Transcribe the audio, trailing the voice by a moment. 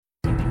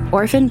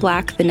Orphan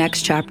Black: The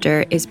Next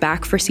Chapter is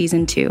back for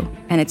season 2,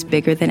 and it's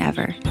bigger than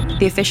ever.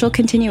 The official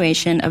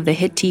continuation of the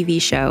hit TV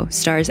show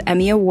stars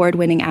Emmy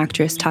Award-winning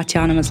actress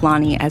Tatiana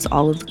Maslany as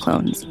all of the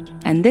clones.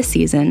 And this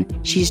season,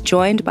 she's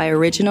joined by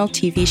original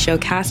TV show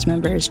cast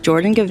members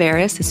Jordan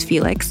Gavaris as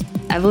Felix,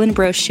 Evelyn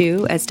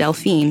Brochu as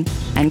Delphine,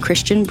 and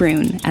Christian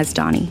Brune as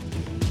Donnie.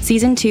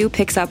 Season 2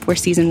 picks up where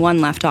season 1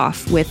 left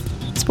off with,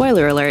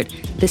 spoiler alert,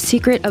 the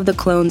secret of the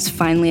clones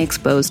finally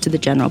exposed to the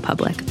general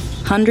public.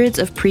 Hundreds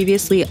of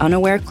previously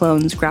unaware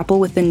clones grapple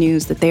with the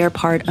news that they are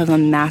part of a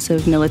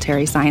massive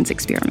military science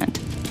experiment.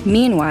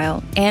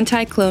 Meanwhile,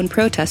 anti-clone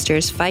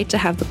protesters fight to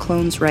have the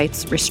clones'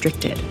 rights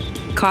restricted.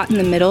 Caught in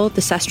the middle,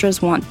 the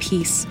Sestras want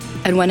peace,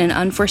 and when an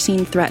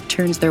unforeseen threat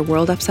turns their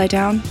world upside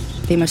down,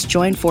 they must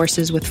join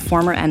forces with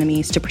former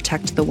enemies to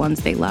protect the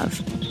ones they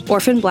love.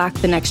 Orphan Black: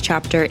 The Next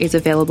Chapter is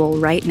available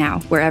right now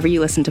wherever you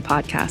listen to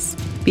podcasts.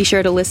 Be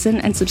sure to listen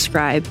and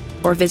subscribe,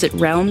 or visit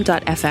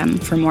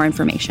realm.fm for more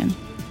information.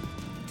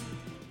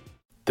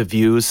 The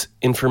views,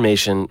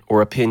 information,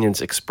 or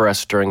opinions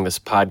expressed during this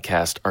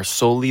podcast are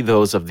solely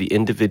those of the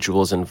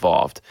individuals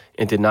involved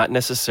and do not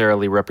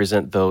necessarily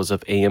represent those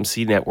of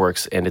AMC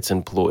Networks and its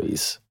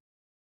employees.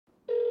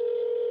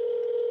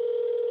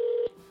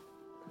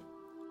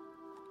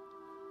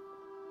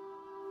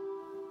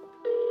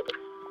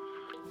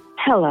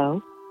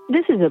 Hello.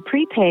 This is a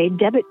prepaid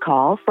debit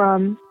call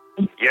from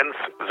Jens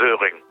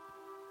Söring.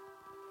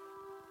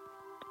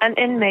 An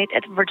inmate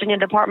at Virginia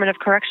Department of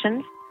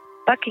Corrections,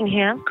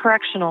 Buckingham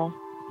Correctional.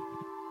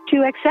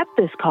 To accept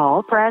this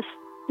call, press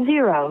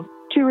 0.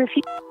 To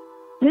refuse.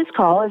 This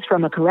call is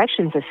from a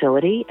correction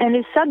facility and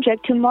is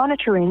subject to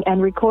monitoring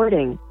and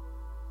recording.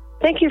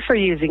 Thank you for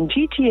using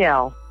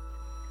GTL.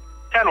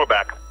 And we're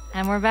back.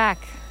 And we're back.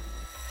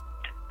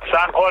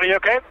 Sound quality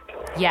okay?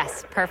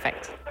 Yes,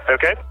 perfect.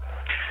 Okay.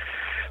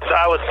 So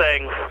I was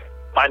saying,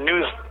 my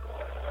news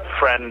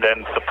friend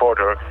and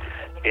supporter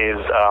is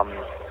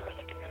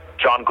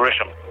John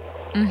Grisham.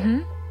 Mm-hmm.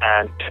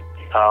 And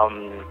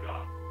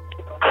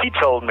he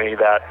told me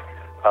that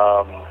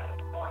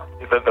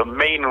the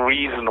main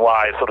reason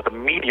why sort of the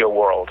media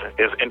world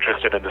is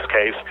interested in this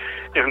case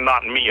is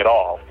not me at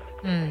all.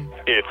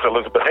 It's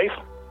Elizabeth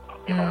Haysom.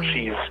 You know,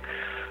 she's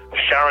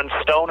Sharon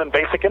Stone in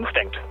Basic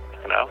Instinct,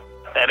 you know,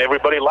 and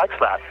everybody likes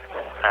that.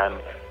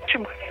 And she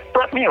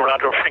brought me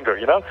around her finger,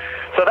 you know.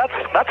 So that's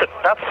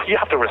you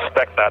have to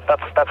respect that.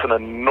 That's an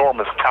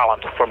enormous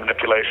talent for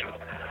manipulation.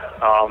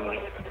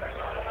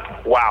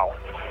 Wow,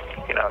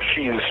 you know,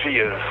 she is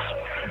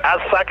as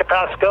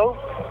psychopaths go,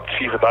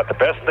 she's about the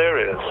best there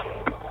is.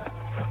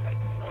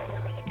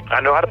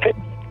 I know how to pick.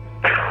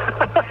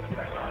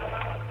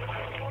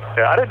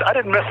 Yeah, I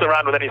didn't mess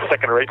around with any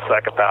second-rate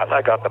psychopath.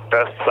 I got the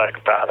best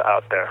psychopath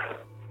out there.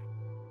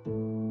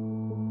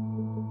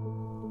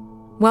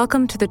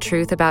 Welcome to The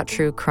Truth About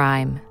True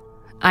Crime.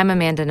 I'm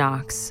Amanda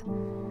Knox.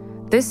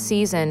 This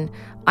season,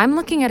 I'm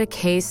looking at a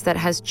case that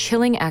has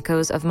chilling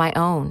echoes of my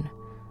own.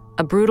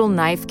 A brutal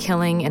knife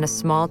killing in a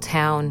small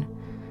town,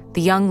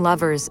 the young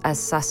lovers as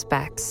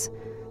suspects,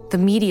 the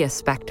media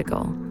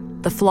spectacle,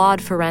 the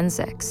flawed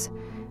forensics,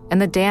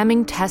 and the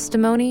damning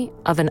testimony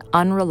of an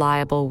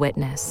unreliable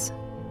witness.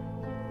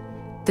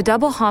 The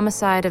double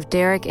homicide of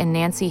Derek and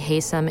Nancy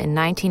Haysom in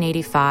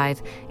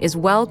 1985 is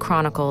well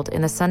chronicled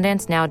in the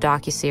Sundance Now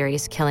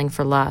docuseries Killing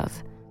for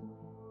Love.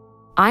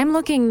 I'm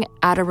looking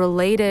at a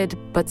related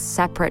but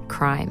separate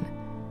crime,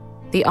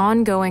 the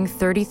ongoing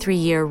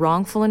 33-year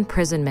wrongful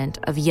imprisonment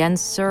of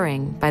Jens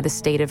Söring by the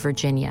state of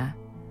Virginia.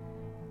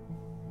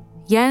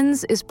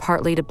 Jens is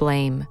partly to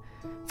blame,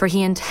 for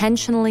he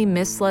intentionally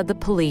misled the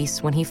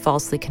police when he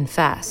falsely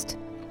confessed.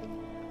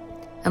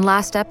 And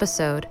last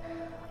episode,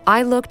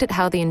 I looked at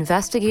how the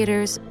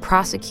investigators,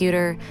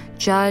 prosecutor,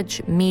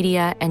 judge,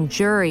 media, and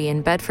jury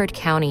in Bedford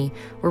County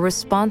were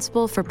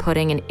responsible for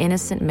putting an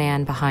innocent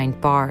man behind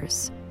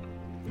bars.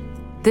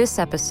 This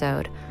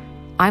episode,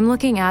 I'm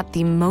looking at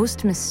the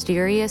most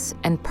mysterious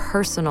and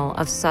personal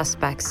of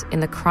suspects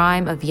in the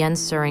crime of Jens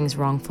Söring's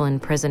wrongful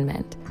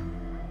imprisonment,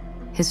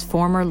 his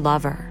former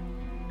lover,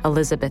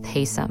 Elizabeth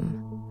Haysom.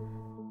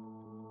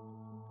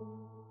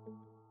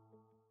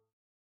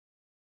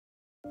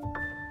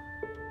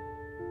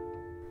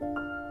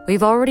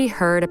 We've already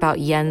heard about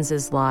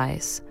Jens's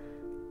lies.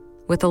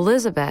 With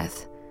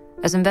Elizabeth,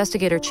 as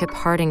investigator Chip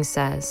Harding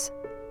says,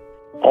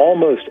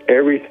 almost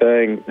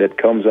everything that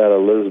comes out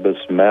of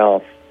Elizabeth's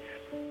mouth,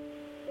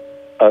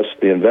 us,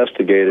 the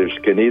investigators,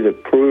 can either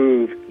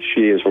prove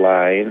she is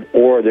lying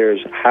or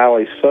there's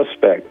highly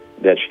suspect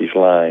that she's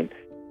lying.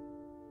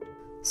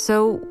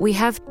 So we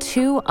have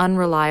two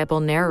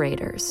unreliable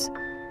narrators,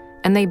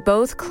 and they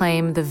both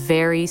claim the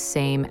very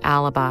same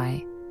alibi.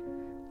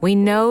 We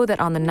know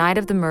that on the night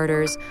of the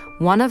murders,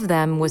 one of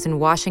them was in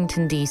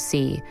Washington,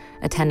 D.C.,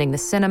 attending the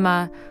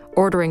cinema,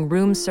 ordering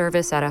room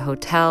service at a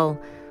hotel,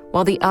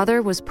 while the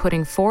other was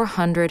putting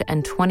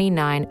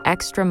 429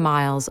 extra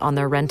miles on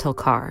their rental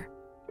car.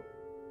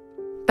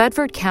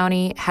 Bedford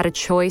County had a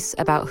choice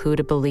about who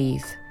to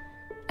believe,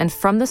 and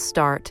from the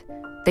start,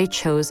 they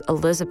chose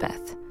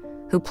Elizabeth,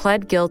 who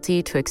pled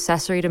guilty to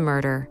accessory to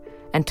murder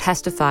and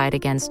testified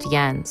against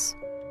Jens.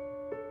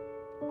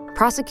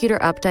 Prosecutor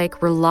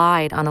Updike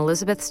relied on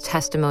Elizabeth's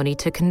testimony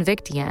to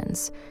convict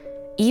Jens,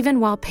 even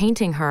while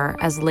painting her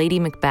as Lady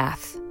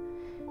Macbeth.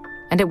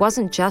 And it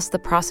wasn't just the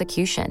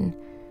prosecution.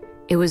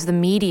 It was the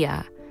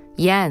media,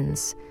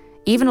 Jens,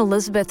 even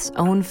Elizabeth's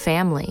own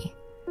family.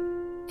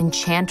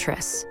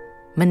 Enchantress,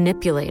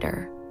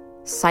 manipulator,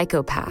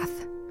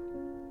 psychopath.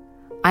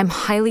 I'm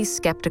highly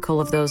skeptical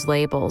of those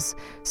labels,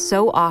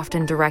 so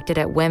often directed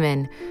at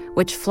women,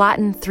 which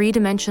flatten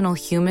three-dimensional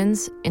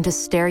humans into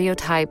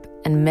stereotype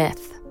and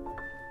myth.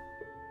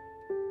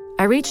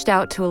 I reached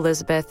out to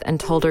Elizabeth and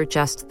told her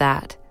just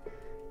that.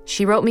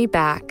 She wrote me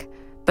back,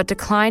 but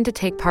declined to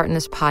take part in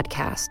this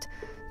podcast,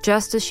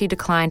 just as she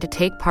declined to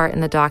take part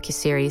in the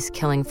docuseries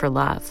Killing for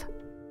Love.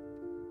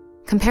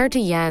 Compared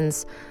to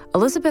Jens,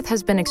 Elizabeth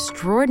has been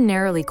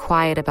extraordinarily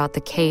quiet about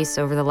the case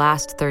over the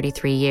last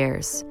 33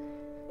 years.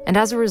 And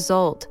as a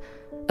result,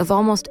 of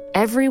almost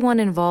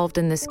everyone involved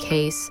in this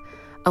case,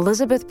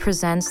 Elizabeth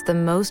presents the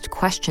most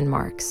question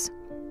marks.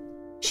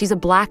 She's a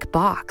black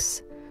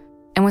box,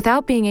 and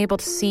without being able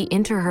to see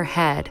into her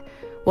head,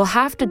 we'll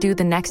have to do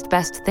the next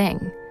best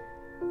thing.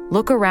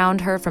 Look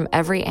around her from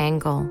every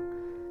angle,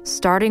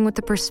 starting with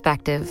the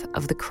perspective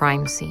of the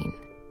crime scene.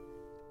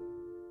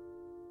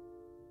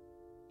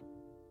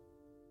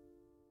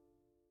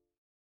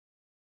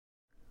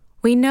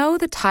 We know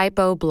the type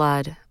O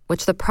blood,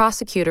 which the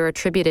prosecutor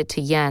attributed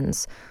to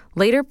Jens,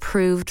 later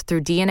proved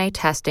through DNA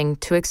testing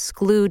to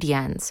exclude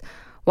Jens,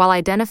 while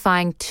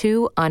identifying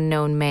two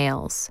unknown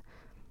males.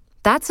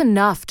 That's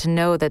enough to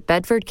know that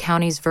Bedford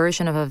County's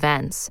version of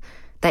events,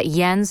 that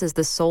Jens is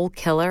the sole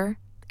killer,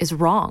 is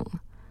wrong.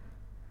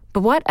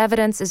 But what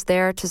evidence is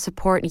there to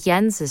support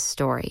Jens's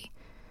story?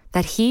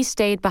 That he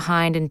stayed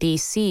behind in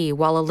D.C.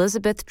 while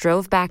Elizabeth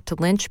drove back to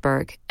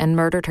Lynchburg and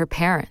murdered her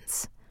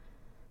parents.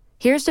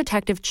 Here's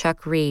Detective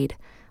Chuck Reed,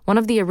 one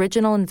of the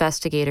original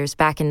investigators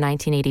back in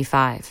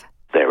 1985.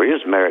 There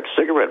is Merritt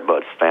cigarette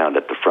butts found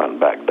at the front and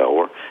back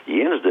door.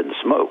 Jens didn't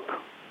smoke.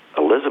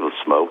 Elizabeth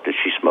smoked, and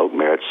she smoked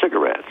Merritt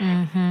cigarettes.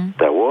 Mm-hmm.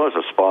 There was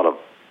a spot of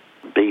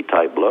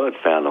B-type blood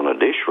found on a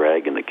dish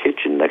rag in the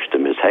kitchen next to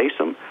Miss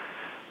Haysom.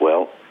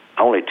 Well,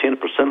 only 10%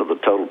 of the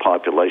total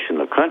population in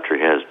the country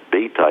has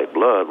B-type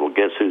blood. Well,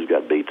 guess who's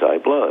got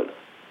B-type blood?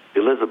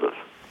 Elizabeth.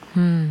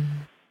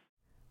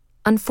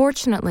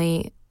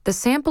 Unfortunately, the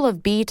sample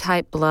of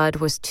B-type blood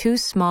was too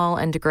small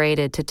and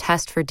degraded to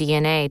test for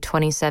DNA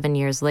 27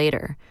 years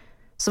later,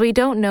 so we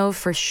don't know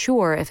for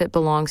sure if it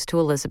belongs to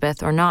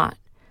Elizabeth or not.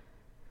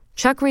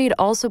 Chuck Reed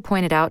also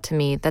pointed out to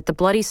me that the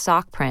bloody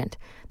sock print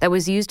that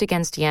was used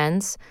against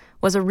Jens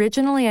was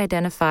originally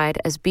identified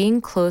as being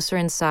closer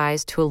in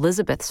size to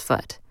Elizabeth's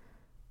foot.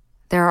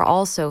 There are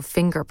also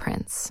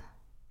fingerprints.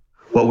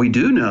 What we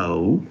do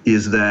know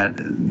is that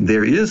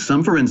there is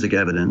some forensic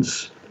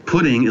evidence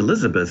putting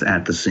Elizabeth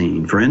at the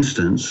scene. For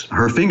instance,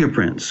 her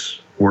fingerprints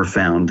were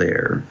found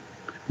there.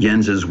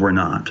 Jens's were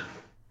not.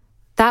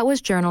 That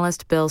was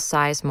journalist Bill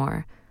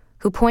Sizemore,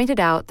 who pointed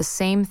out the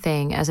same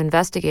thing as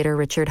investigator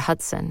Richard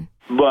Hudson.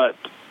 But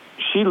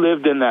she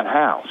lived in that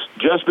house.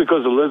 Just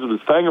because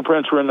Elizabeth's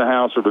fingerprints were in the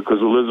house or because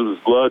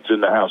Elizabeth's blood's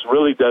in the house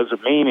really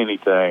doesn't mean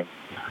anything,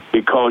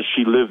 because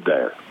she lived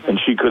there, and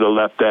she could have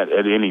left that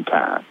at any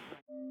time.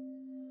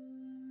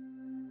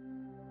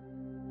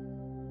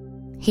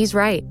 He's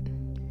right.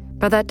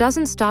 But that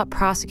doesn't stop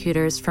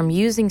prosecutors from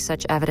using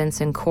such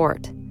evidence in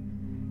court.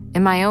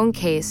 In my own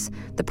case,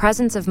 the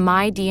presence of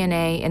my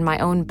DNA in my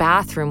own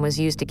bathroom was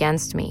used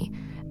against me,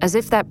 as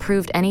if that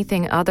proved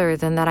anything other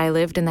than that I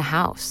lived in the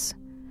house.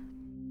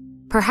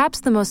 Perhaps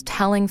the most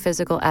telling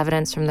physical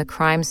evidence from the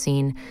crime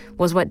scene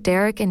was what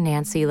Derek and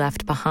Nancy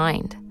left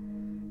behind.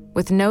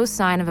 With no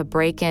sign of a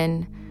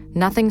break-in,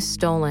 nothing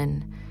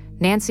stolen,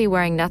 Nancy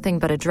wearing nothing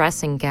but a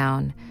dressing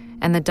gown,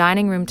 and the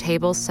dining room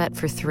table set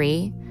for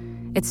 3,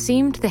 it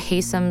seemed the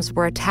Haysoms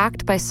were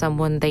attacked by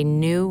someone they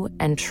knew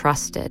and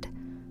trusted,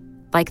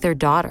 like their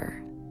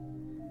daughter.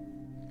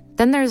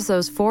 Then there's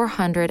those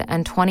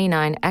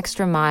 429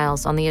 extra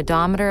miles on the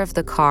odometer of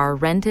the car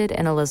rented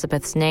in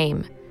Elizabeth's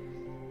name.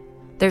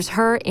 There's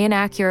her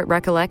inaccurate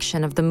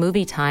recollection of the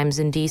movie times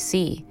in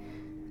D.C.,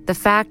 the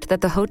fact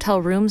that the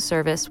hotel room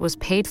service was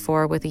paid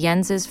for with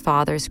Jens's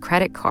father's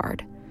credit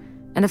card.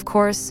 And of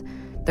course,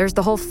 there's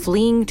the whole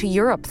fleeing to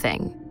Europe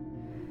thing.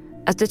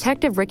 As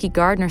Detective Ricky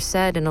Gardner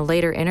said in a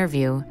later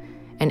interview,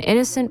 an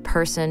innocent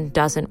person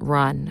doesn't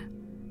run.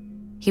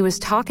 He was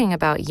talking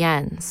about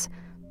Jens,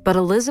 but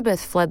Elizabeth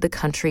fled the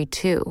country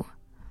too.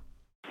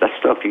 That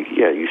stuff,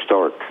 you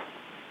start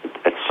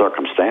at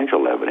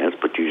circumstantial evidence,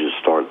 but you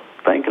just start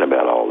thinking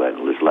about all that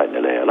and just letting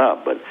it add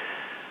up. But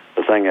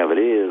the thing of it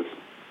is,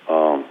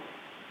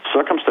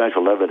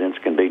 circumstantial evidence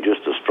can be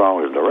just as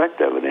strong as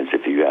direct evidence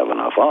if you have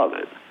enough of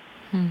it.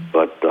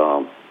 But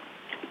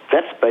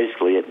that's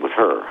basically it with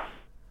her.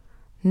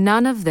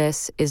 None of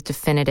this is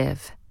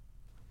definitive.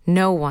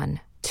 No one,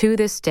 to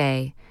this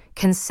day,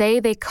 can say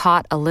they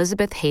caught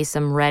Elizabeth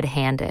Haysom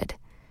red-handed.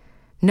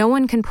 No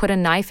one can put a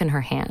knife in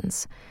her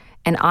hands,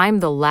 and I'm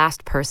the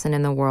last person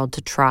in the world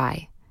to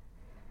try.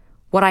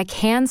 What I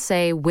can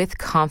say with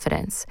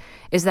confidence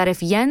is that if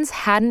Jens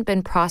hadn't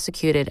been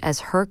prosecuted as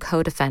her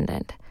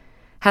co-defendant,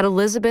 had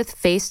Elizabeth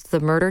faced the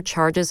murder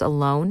charges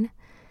alone,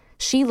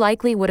 she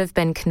likely would have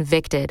been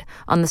convicted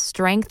on the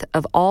strength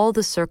of all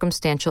the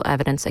circumstantial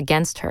evidence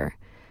against her,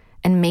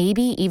 and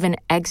maybe even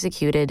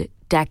executed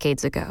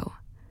decades ago.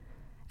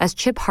 As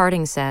Chip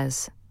Harding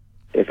says,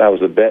 if I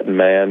was a betting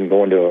man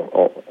going to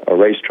a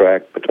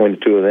racetrack between the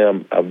two of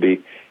them, I'd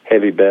be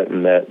heavy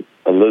betting that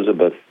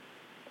Elizabeth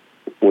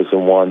was the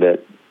one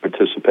that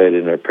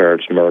participated in her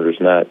parents' murders,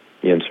 not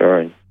Jens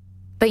Hering.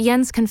 But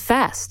Jens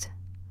confessed.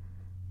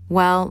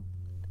 Well,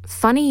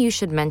 funny you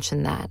should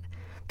mention that,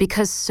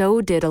 because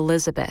so did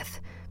Elizabeth,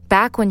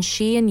 back when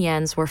she and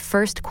Jens were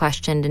first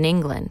questioned in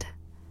England.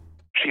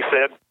 She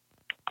said,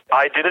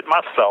 I did it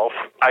myself.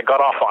 I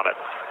got off on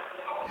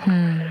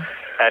it.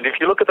 And if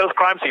you look at those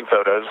crime scene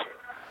photos,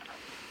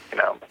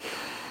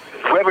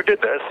 whoever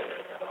did this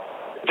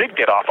did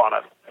get off on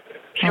it.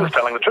 She was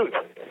telling the truth.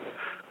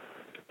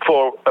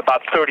 For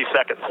about 30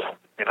 seconds,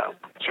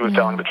 she was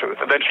telling the truth.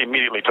 And then she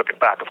immediately took it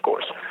back, of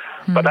course.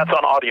 But that's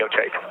on audio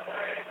tape.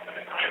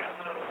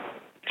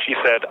 She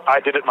said, I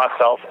did it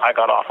myself. I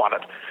got off on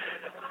it.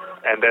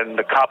 And then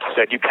the cops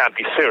said, you can't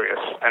be serious.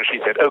 And she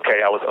said,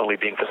 okay, I was only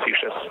being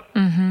facetious.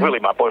 Really,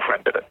 my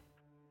boyfriend did it.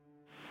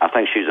 I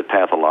think she's a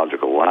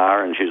pathological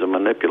liar and she's a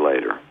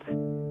manipulator.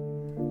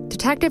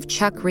 Detective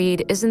Chuck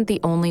Reed isn't the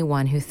only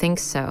one who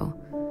thinks so.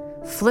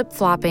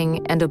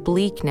 Flip-flopping and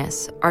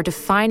obliqueness are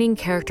defining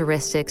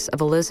characteristics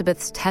of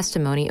Elizabeth's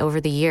testimony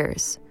over the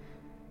years.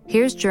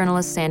 Here's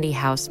journalist Sandy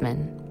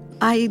Hausman.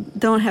 I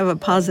don't have a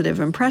positive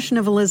impression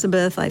of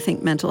Elizabeth. I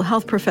think mental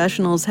health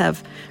professionals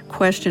have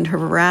questioned her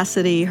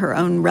veracity. Her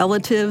own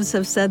relatives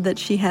have said that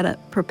she had a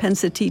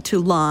propensity to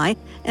lie.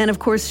 And of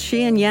course,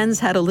 she and Jens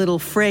had a little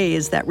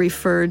phrase that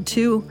referred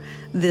to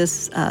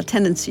this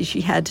tendency she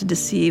had to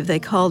deceive. They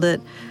called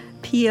it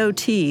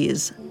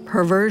POTs,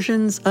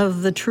 perversions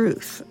of the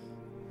truth.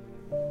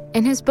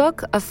 In his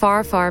book, A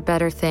Far, Far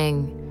Better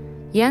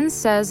Thing, Jens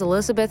says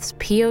Elizabeth's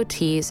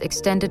POTs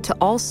extended to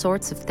all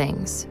sorts of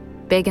things,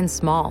 big and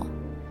small.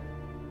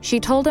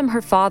 She told him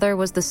her father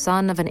was the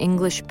son of an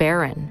English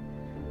baron,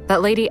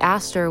 that Lady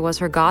Astor was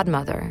her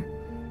godmother,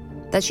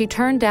 that she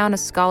turned down a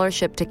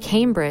scholarship to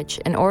Cambridge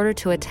in order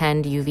to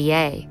attend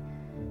UVA,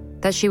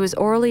 that she was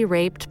orally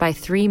raped by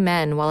 3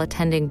 men while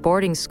attending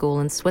boarding school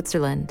in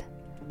Switzerland.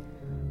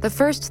 The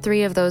first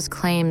 3 of those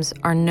claims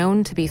are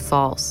known to be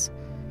false,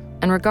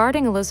 and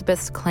regarding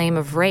Elizabeth's claim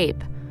of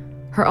rape,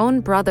 her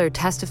own brother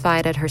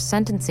testified at her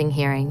sentencing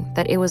hearing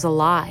that it was a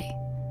lie.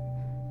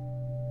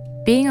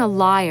 Being a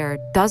liar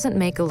doesn't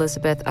make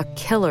Elizabeth a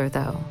killer,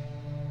 though.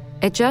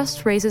 It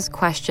just raises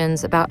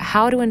questions about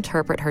how to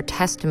interpret her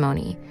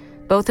testimony,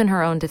 both in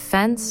her own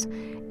defense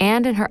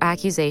and in her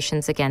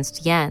accusations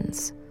against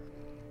Jens.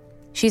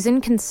 She's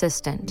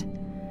inconsistent,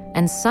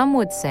 and some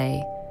would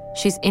say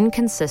she's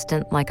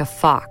inconsistent like a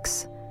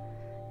fox,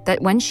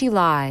 that when she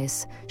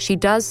lies, she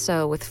does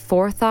so with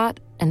forethought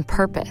and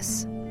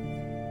purpose.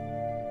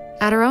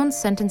 At her own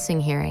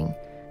sentencing hearing,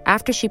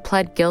 after she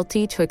pled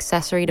guilty to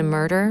accessory to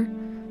murder,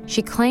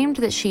 she claimed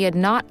that she had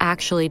not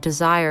actually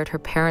desired her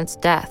parents'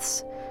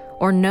 deaths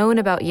or known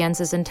about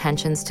Jens's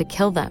intentions to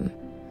kill them.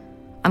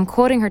 I'm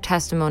quoting her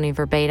testimony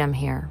verbatim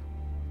here.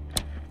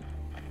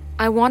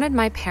 I wanted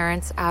my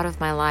parents out of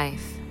my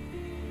life.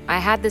 I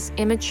had this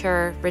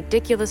immature,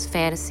 ridiculous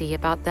fantasy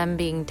about them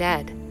being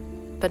dead,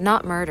 but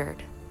not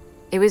murdered.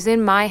 It was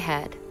in my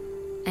head,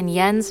 and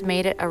Jens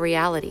made it a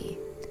reality.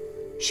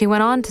 She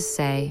went on to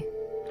say,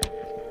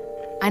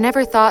 I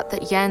never thought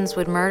that Jens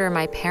would murder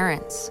my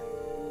parents.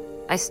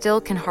 I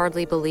still can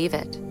hardly believe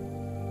it.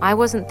 I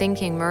wasn't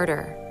thinking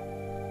murder,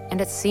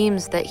 and it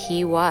seems that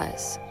he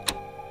was.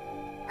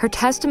 Her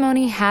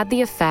testimony had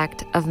the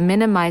effect of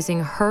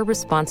minimizing her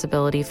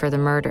responsibility for the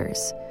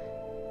murders.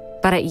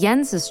 But at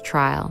Jens's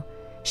trial,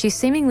 she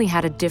seemingly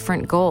had a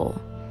different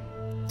goal,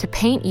 to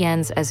paint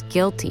Jens as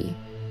guilty,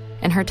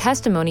 and her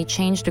testimony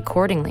changed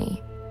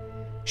accordingly.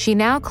 She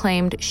now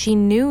claimed she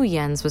knew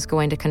Jens was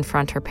going to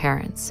confront her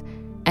parents,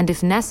 and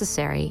if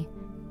necessary,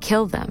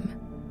 kill them.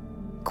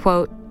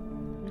 Quote,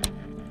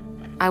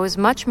 I was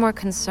much more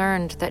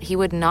concerned that he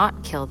would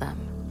not kill them.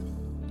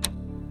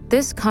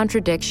 This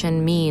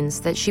contradiction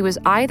means that she was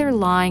either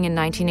lying in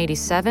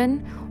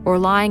 1987 or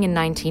lying in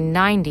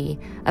 1990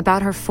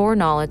 about her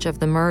foreknowledge of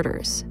the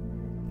murders.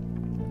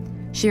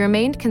 She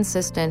remained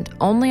consistent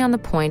only on the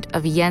point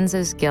of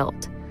Jens's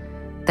guilt,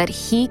 that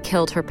he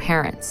killed her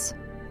parents,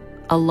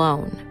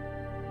 alone.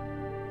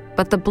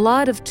 But the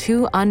blood of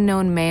 2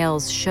 unknown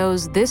males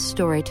shows this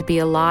story to be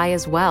a lie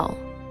as well.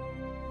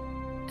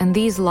 And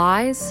these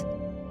lies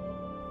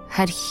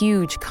had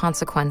huge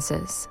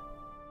consequences.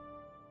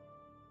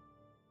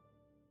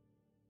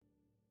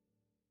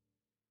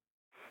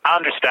 I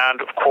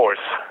understand, of course,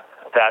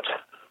 that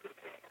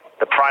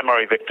the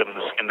primary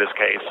victims in this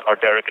case are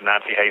Derek and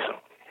Nancy Haysom.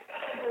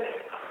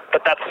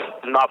 But that's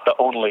not the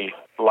only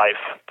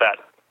life that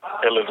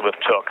Elizabeth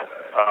took.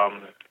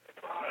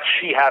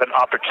 She had an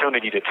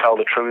opportunity to tell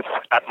the truth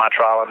at my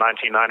trial in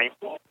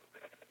 1990,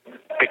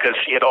 because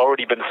she had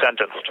already been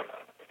sentenced,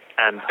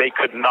 and they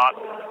could not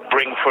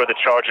bring further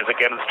charges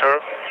against her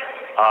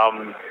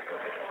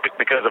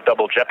because of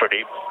double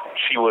jeopardy.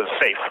 She was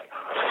safe.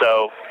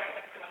 So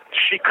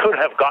she could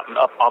have gotten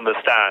up on the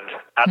stand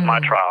at my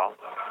trial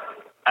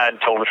and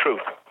told the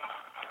truth.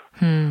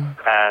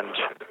 And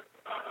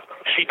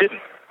she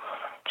didn't.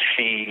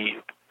 She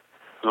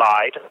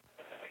lied,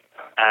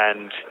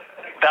 and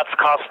that's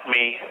cost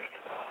me,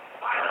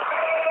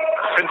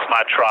 since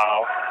my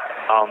trial,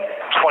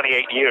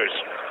 28 years,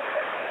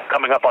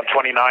 coming up on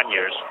 29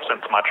 years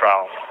since my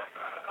trial.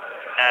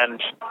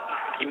 And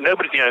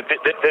nobody,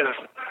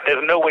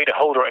 there's no way to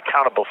hold her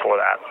accountable for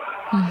that.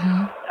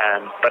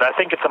 But I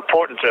think it's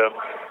important to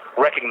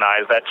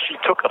recognize that she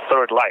took a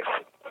third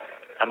life,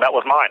 and that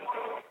was mine.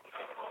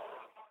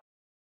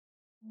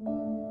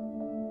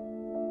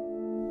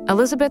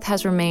 Elizabeth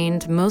has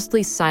remained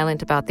mostly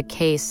silent about the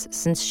case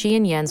since she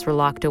and Jens were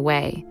locked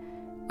away,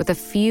 with a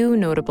few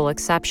notable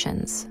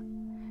exceptions.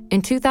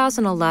 In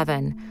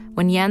 2011,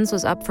 when Jens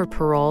was up for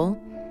parole,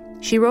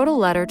 she wrote a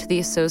letter to the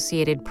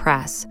Associated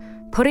Press,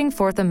 putting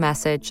forth a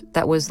message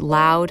that was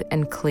loud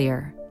and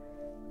clear.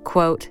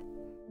 Quote,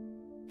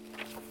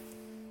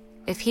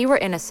 "If he were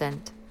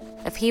innocent,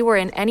 if he were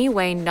in any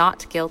way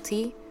not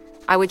guilty,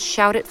 I would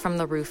shout it from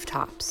the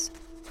rooftops.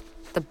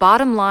 The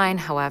bottom line,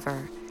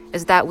 however,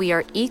 is that we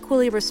are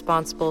equally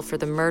responsible for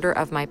the murder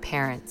of my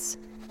parents,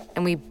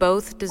 and we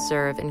both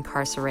deserve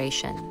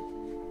incarceration."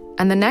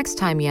 And the next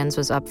time Jens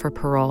was up for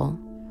parole,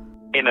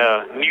 in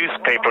a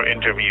newspaper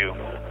interview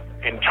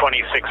in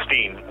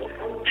 2016,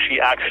 she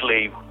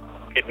actually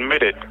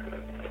admitted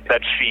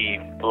that she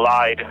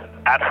lied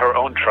at her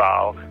own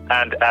trial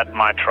and at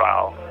my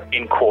trial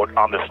in court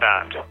on the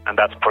stand, and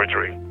that's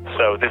perjury.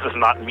 So this is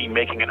not me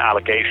making an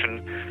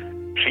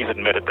allegation. She's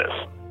admitted this.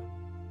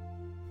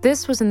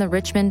 This was in the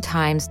Richmond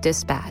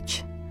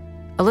Times-Dispatch.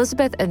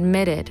 Elizabeth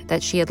admitted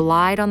that she had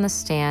lied on the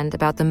stand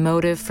about the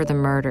motive for the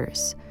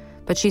murders,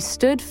 but she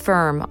stood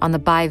firm on the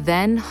by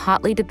then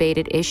hotly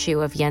debated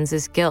issue of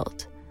Jens's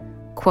guilt.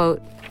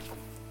 Quote,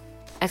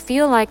 "I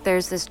feel like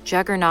there's this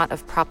juggernaut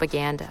of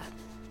propaganda,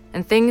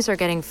 and things are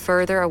getting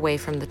further away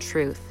from the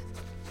truth.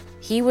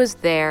 He was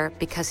there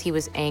because he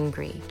was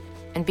angry,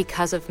 and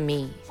because of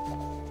me."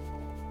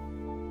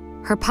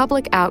 Her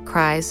public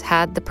outcries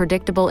had the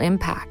predictable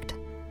impact.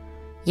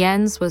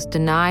 Jens was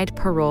denied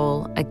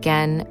parole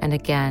again and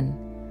again.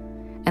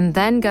 And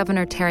then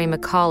Governor Terry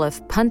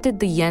McAuliffe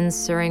punted the Jens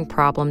Suring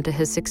problem to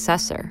his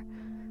successor,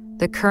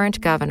 the current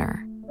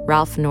governor,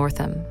 Ralph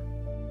Northam.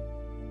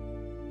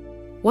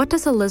 What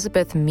does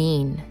Elizabeth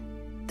mean,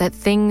 that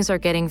things are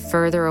getting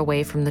further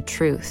away from the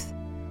truth?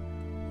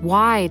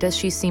 Why does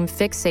she seem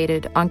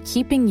fixated on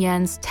keeping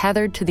Jens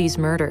tethered to these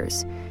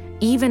murders,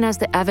 even as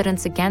the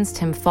evidence against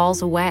him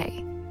falls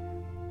away?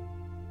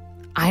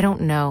 I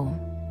don't know.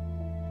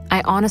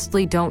 I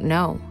honestly don't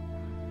know.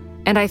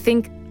 And I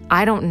think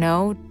 "I don't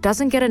know"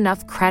 doesn't get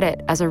enough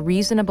credit as a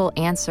reasonable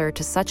answer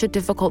to such a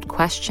difficult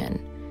question.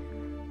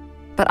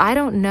 But "I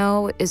don't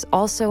know" is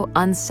also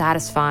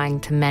unsatisfying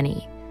to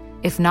many,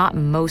 if not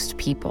most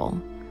people.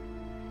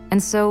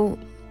 And so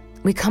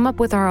we come up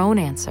with our own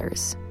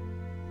answers.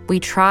 We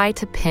try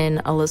to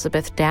pin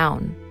Elizabeth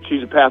down.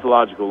 She's a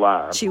pathological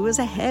liar. She was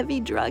a heavy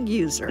drug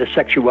user. The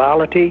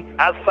sexuality.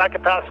 As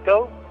psychopaths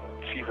go,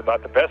 she's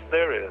about the best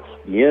there is.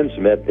 Jens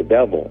met the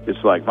devil.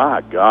 It's like,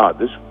 my God,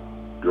 this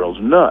girl's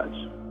nuts.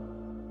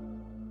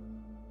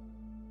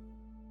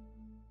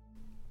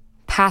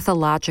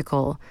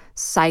 Pathological,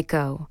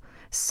 psycho,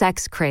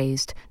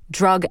 sex-crazed,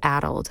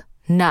 drug-addled,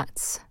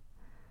 nuts.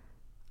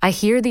 I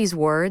hear these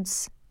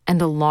words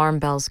and alarm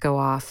bells go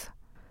off.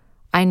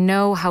 I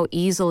know how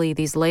easily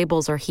these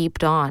labels are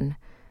heaped on,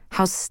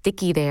 how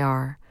sticky they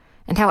are,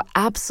 and how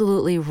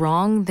absolutely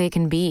wrong they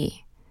can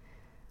be.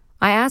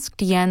 I asked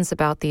Jens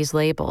about these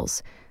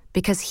labels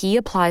because he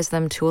applies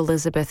them to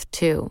Elizabeth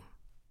too.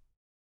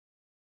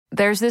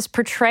 There's this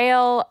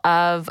portrayal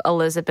of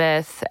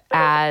Elizabeth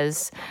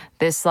as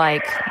this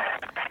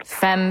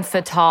femme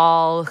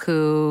fatale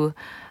who,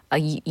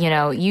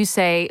 you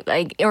say,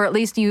 or at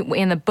least you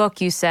in the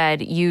book you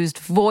said used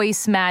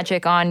voice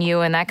magic on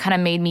you, and that kind of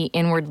made me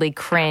inwardly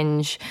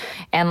cringe.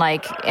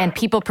 And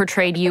people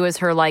portrayed you as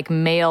her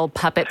male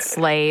puppet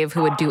slave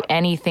who would do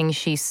anything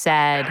she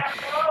said.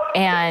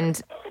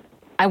 And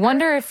I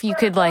wonder if you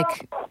could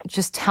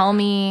just tell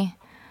me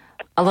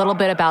a little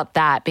bit about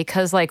that,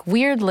 because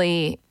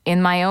weirdly,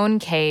 in my own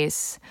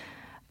case,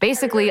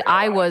 basically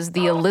I was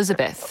the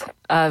Elizabeth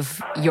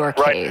of your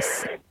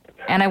case. Right.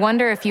 And I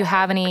wonder if you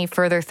have any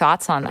further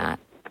thoughts on that.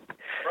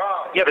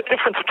 Yeah, the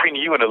difference between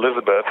you and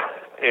Elizabeth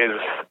is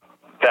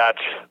that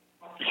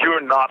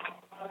you're not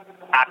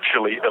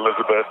actually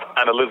Elizabeth,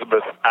 and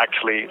Elizabeth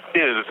actually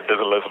is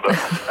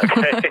Elizabeth,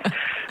 okay?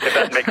 If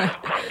that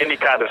makes any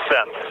kind of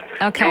sense.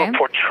 Okay. You were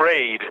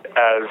portrayed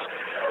as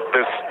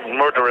this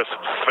murderous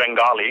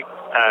Svengali,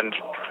 and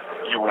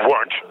you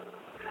weren't.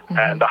 Mm-hmm.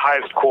 And the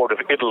highest court of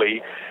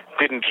Italy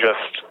didn't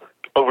just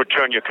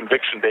overturn your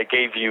conviction. They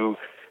gave you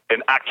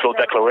an actual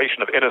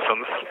declaration of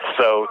innocence,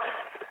 so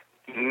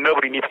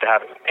nobody needs to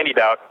have any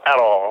doubt at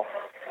all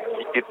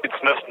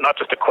it's not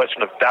just a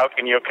question of doubt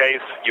in your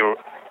case. You're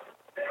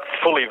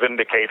fully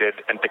vindicated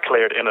and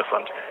declared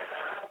innocent.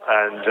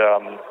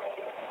 And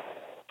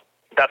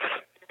that's,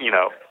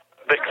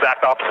 the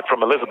exact opposite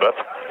from Elizabeth,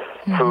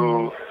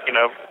 who,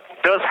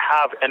 does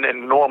have an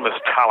enormous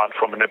talent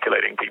for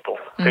manipulating people.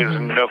 There's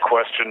no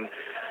question.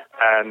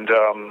 And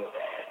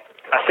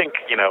I think,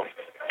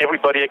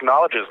 everybody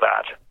acknowledges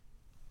that.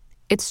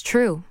 It's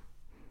true.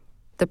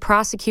 The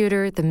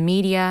prosecutor, the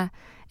media,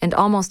 and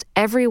almost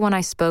everyone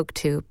I spoke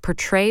to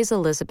portrays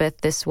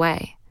Elizabeth this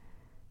way.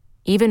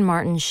 Even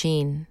Martin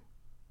Sheen.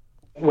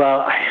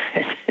 Well,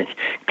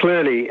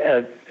 clearly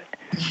a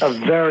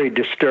very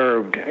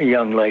disturbed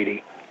young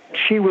lady.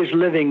 She was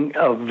living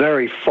a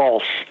very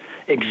false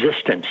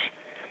existence.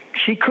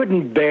 She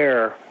couldn't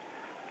bear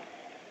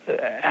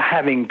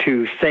having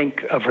to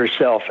think of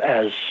herself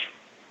as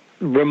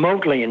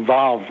remotely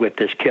involved with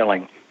this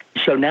killing.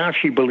 So now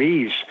she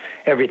believes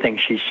everything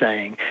she's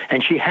saying,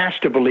 and she has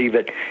to believe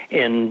it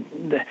in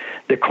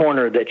the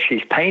corner that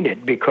she's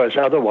painted, because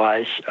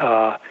otherwise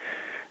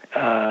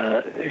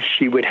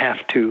she would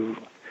have to,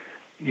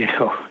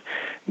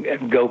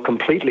 go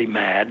completely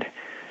mad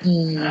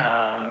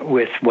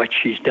with what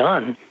she's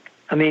done.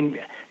 I mean,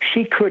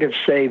 she could have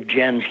saved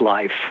Jen's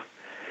life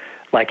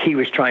like he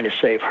was trying to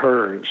save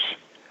hers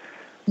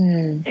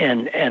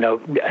in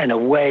a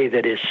way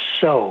that is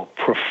so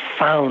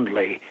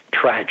profoundly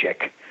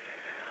tragic.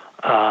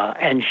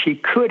 And she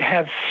could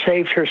have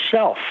saved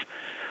herself,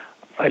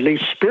 at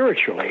least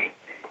spiritually,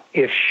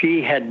 if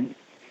she had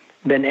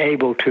been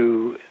able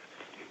to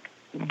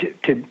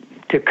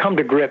come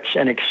to grips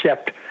and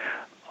accept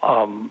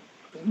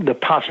the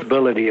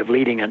possibility of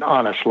leading an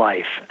honest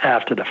life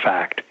after the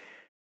fact.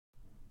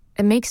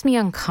 It makes me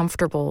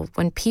uncomfortable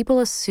when people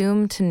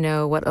assume to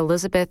know what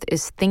Elizabeth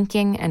is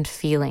thinking and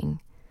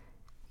feeling.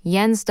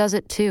 Jens does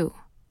it too.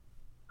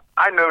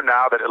 I know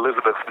now that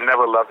Elizabeth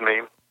never loved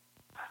me,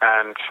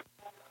 and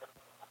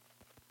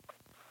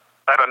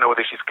I don't know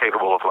whether she's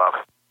capable of love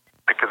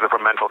because of her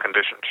mental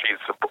condition.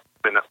 She's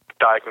been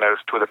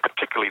diagnosed with a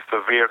particularly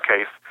severe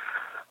case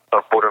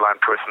of borderline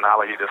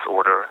personality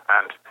disorder,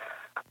 and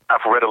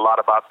I've read a lot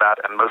about that,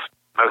 and most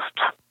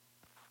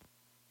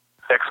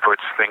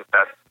experts think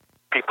that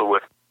people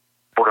with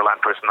borderline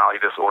personality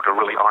disorder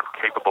really aren't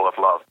capable of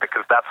love,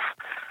 because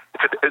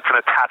it's an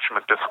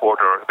attachment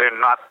disorder. They're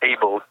not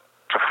able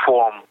to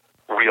form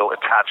real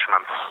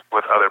attachments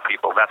with other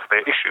people. That's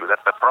their issue.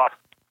 That's the problem.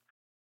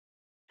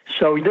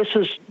 So this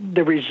is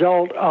the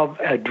result of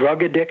a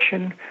drug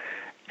addiction,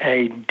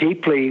 a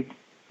deeply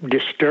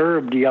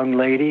disturbed young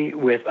lady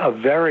with a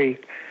very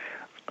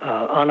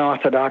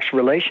unorthodox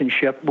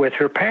relationship with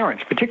her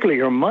parents, particularly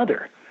her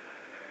mother.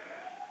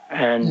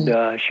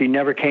 And she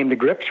never came to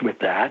grips with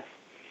that.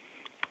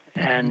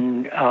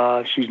 And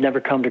she's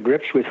never come to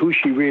grips with who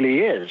she really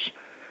is.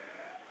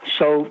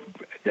 So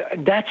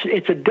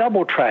it's a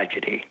double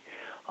tragedy.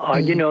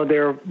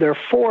 There are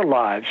 4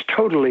 lives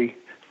totally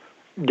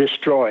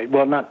destroyed.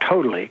 Well, not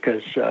totally,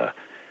 because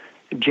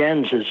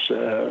Jens is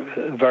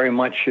very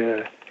much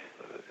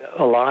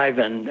alive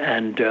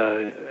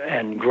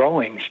and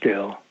growing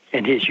still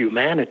in his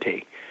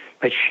humanity.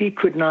 But she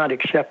could not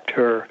accept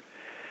her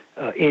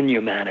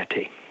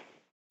inhumanity.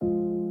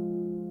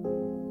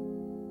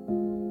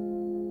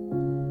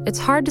 It's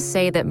hard to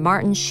say that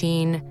Martin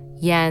Sheen,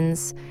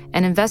 Jens,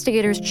 and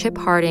investigators Chip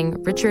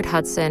Harding, Richard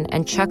Hudson,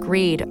 and Chuck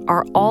Reed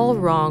are all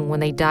wrong when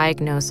they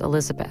diagnose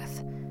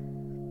Elizabeth.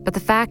 But the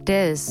fact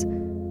is,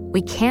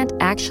 we can't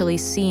actually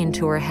see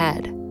into her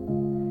head.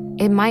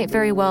 It might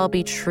very well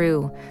be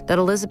true that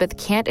Elizabeth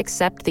can't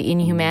accept the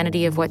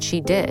inhumanity of what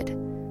she did,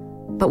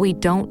 but we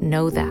don't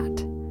know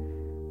that.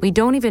 We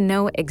don't even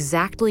know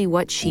exactly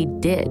what she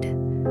did.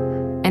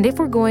 And if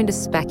we're going to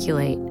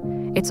speculate,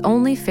 it's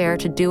only fair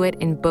to do it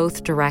in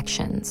both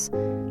directions,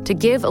 to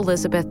give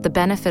Elizabeth the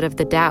benefit of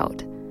the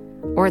doubt,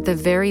 or at the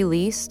very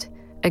least,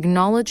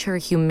 acknowledge her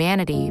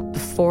humanity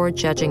before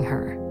judging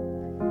her.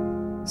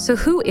 So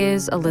who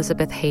is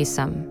Elizabeth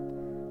Haysom?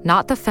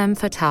 Not the femme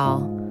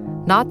fatale,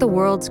 not the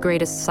world's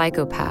greatest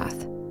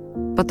psychopath,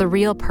 but the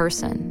real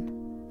person.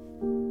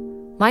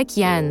 Like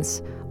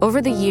Jens,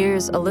 over the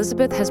years,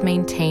 Elizabeth has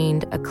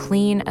maintained a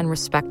clean and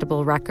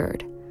respectable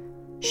record.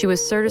 She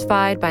was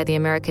certified by the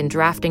American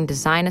Drafting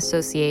Design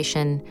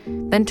Association,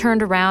 then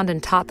turned around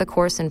and taught the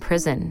course in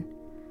prison.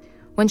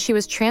 When she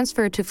was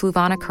transferred to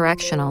Fluvanna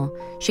Correctional,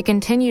 she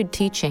continued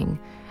teaching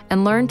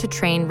and learned to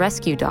train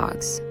rescue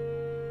dogs.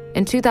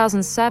 In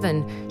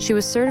 2007, she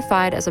was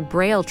certified as a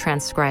Braille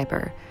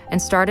transcriber and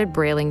started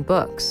brailing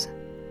books.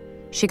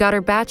 She got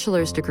her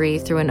bachelor's degree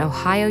through an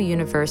Ohio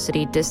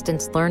University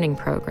distance learning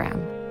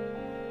program.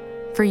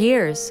 For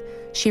years,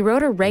 she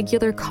wrote a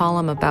regular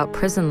column about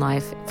prison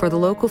life for the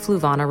local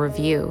Fluvanna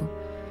Review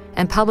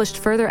and published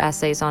further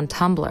essays on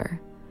Tumblr.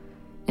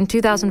 In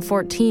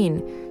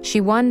 2014, she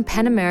won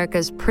PEN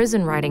America's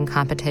prison writing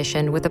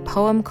competition with a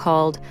poem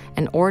called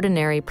An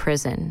Ordinary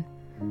Prison.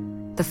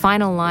 The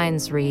final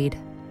lines read,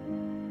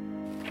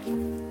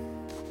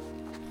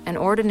 "An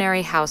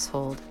ordinary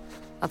household,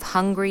 of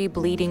hungry,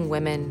 bleeding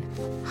women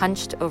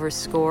hunched over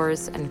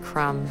scores and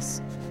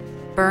crumbs,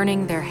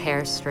 burning their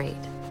hair straight,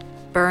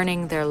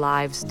 burning their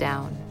lives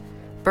down,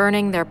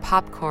 burning their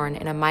popcorn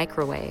in a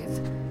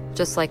microwave,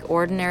 just like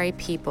ordinary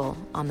people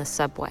on the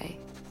subway.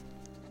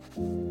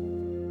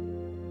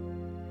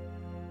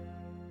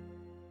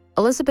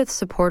 Elizabeth's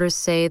supporters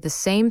say the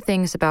same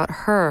things about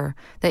her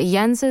that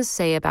Jens's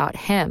say about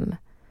him.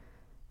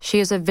 She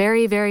is a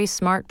very, very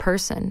smart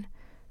person.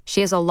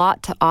 She has a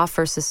lot to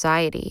offer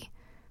society.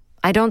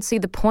 I don't see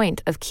the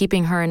point of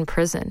keeping her in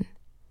prison.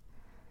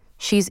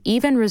 She's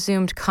even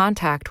resumed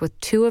contact with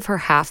 2 of her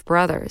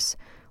half-brothers,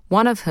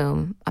 one of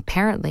whom,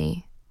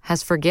 apparently,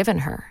 has forgiven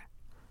her.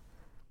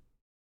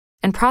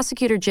 And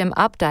prosecutor Jim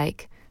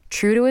Updike,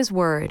 true to his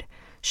word,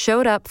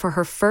 showed up for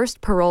her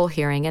first parole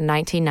hearing in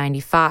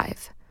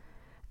 1995.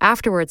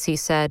 Afterwards, he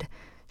said,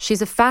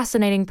 "She's a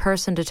fascinating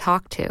person to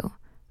talk to,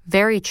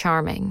 very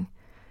charming.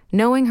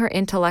 Knowing her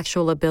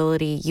intellectual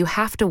ability, you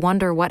have to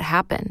wonder what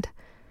happened,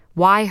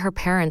 why her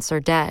parents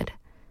are dead.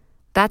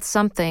 That's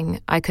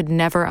something I could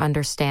never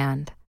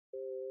understand."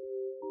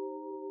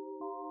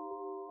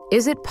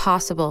 Is it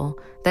possible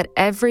that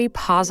every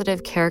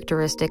positive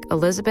characteristic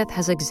Elizabeth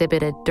has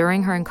exhibited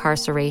during her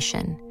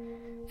incarceration,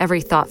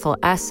 every thoughtful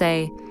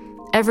essay,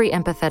 every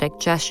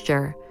empathetic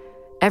gesture,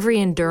 every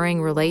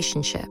enduring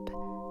relationship,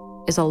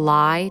 is a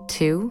lie,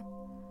 too?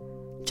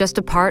 Just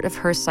a part of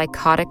her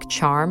psychotic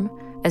charm,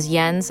 as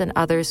Jens and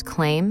others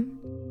claim?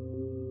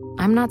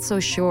 I'm not so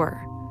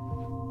sure.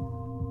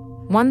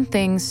 One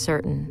thing's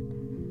certain.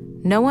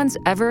 No one's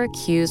ever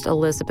accused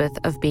Elizabeth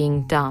of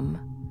being dumb.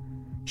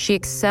 She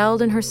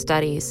excelled in her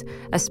studies,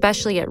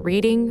 especially at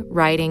reading,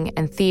 writing,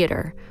 and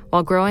theater,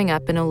 while growing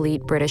up in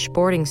elite British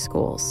boarding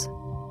schools.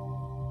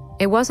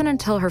 It wasn't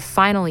until her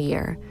final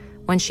year,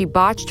 when she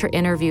botched her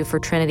interview for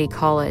Trinity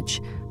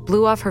College,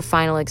 blew off her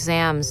final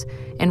exams,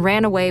 and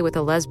ran away with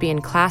a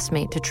lesbian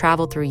classmate to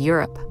travel through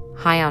Europe,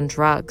 high on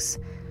drugs,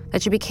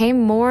 that she became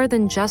more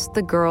than just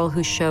the girl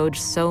who showed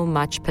so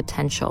much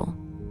potential.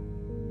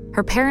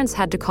 Her parents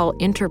had to call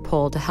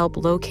Interpol to help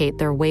locate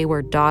their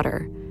wayward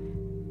daughter.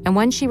 And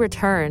when she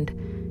returned,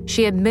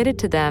 she admitted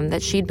to them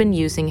that she'd been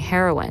using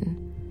heroin.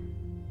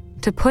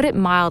 To put it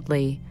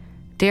mildly,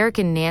 Derek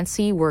and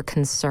Nancy were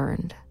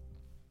concerned.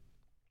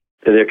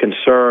 They're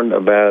concerned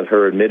about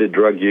her admitted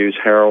drug use,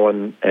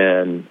 heroin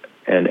and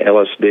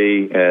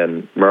LSD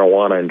and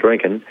marijuana and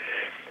drinking.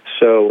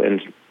 So,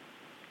 and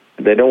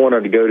they don't want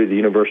her to go to the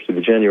University of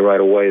Virginia right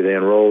away. They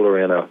enroll her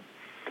in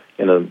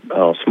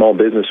a small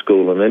business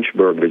school in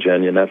Lynchburg,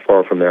 Virginia, not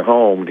far from their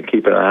home, to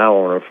keep an eye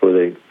on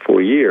her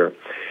for a year.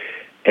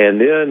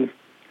 And then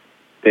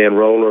they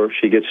enroll her.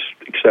 She gets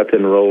accepted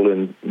and enrolled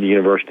in the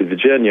University of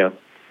Virginia.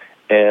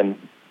 And,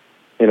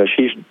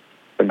 she's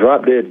a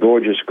drop-dead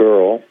gorgeous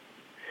girl.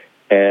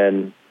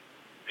 And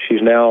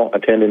she's now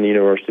attending the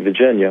University of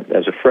Virginia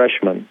as a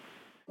freshman.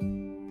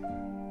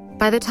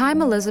 By the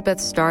time Elizabeth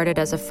started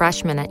as a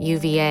freshman at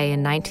UVA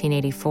in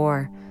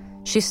 1984,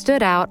 she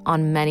stood out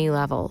on many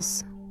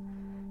levels.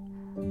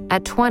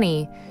 At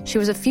 20, she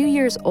was a few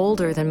years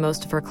older than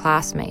most of her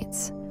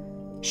classmates.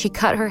 She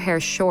cut her hair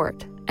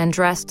short and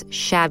dressed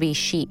shabby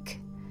chic.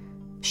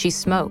 She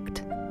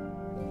smoked.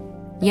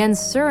 Jens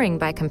Suring,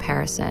 by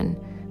comparison,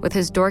 with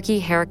his dorky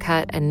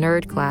haircut and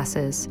nerd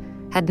glasses,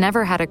 had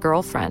never had a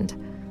girlfriend,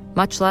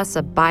 much less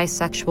a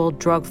bisexual,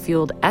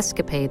 drug-fueled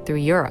escapade through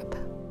Europe.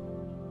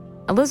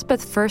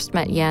 Elizabeth first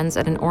met Jens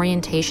at an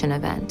orientation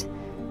event,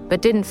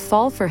 but didn't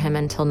fall for him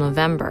until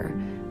November,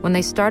 when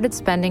they started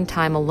spending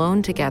time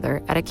alone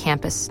together at a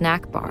campus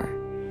snack bar.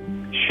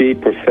 She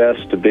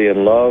professed to be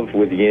in love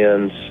with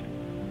Jens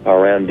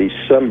around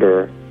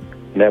December,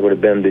 and that would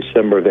have been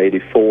December of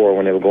 '84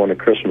 when they were going to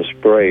Christmas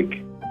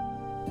break.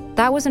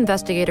 That was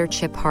investigator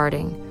Chip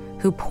Harding,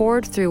 who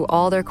poured through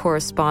all their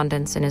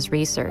correspondence in his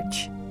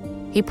research.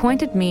 He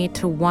pointed me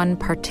to one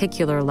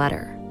particular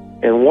letter.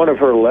 In one of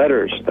her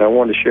letters, I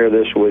want to share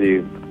this with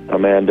you,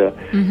 Amanda.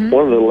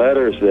 One of the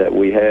letters that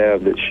we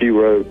have that she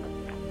wrote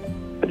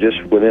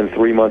just within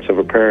 3 months of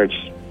her parents'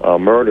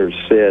 murders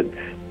said,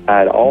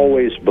 "I'd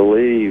always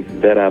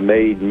believed that I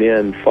made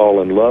men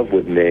fall in love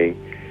with me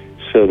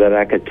so that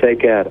I could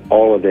take out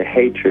all of the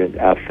hatred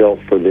I felt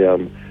for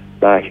them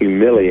by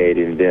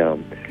humiliating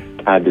them.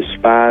 I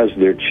despised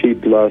their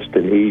cheap lust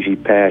and easy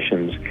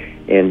passions,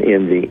 and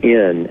in the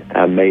end,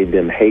 I made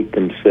them hate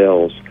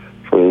themselves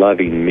for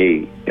loving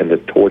me and the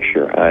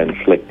torture I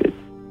inflicted."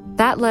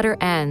 That letter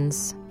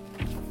ends,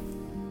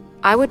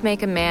 "I would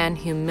make a man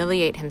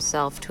humiliate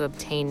himself to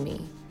obtain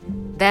me.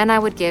 Then I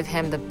would give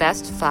him the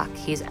best fuck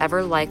he's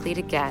ever likely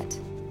to get,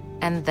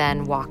 and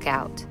then walk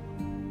out."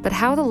 But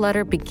how the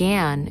letter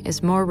began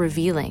is more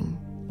revealing.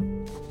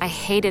 "I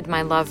hated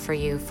my love for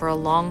you for a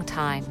long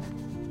time.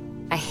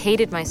 I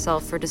hated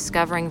myself for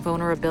discovering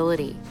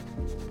vulnerability.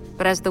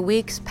 But as the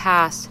weeks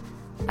passed,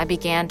 I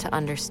began to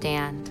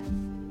understand."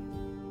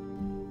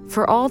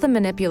 For all the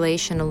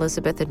manipulation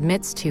Elizabeth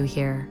admits to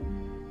here,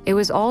 it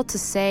was all to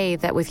say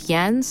that with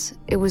Jens,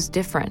 it was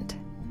different.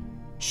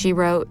 She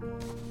wrote,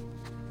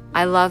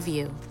 "I love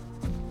you.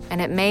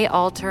 and it may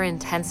alter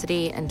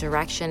intensity and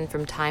direction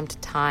from time to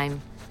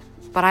time,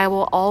 but I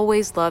will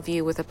always love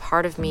you with a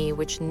part of me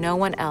which no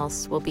one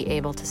else will be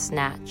able to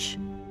snatch.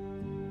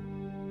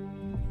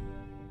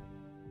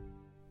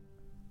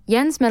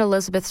 Jens met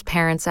Elizabeth's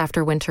parents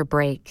after winter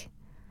break.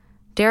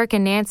 Derek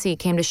and Nancy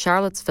came to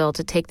Charlottesville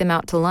to take them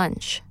out to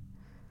lunch.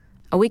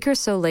 A week or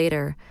so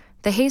later,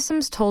 the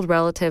Hasems told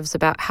relatives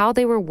about how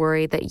they were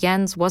worried that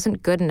Jens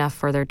wasn't good enough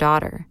for their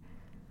daughter.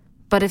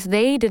 But if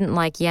they didn't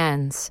like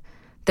Jens,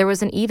 there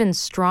was an even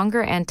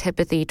stronger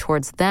antipathy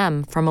towards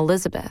them from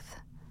Elizabeth.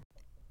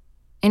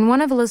 In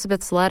one of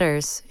Elizabeth's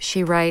letters,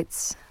 she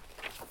writes,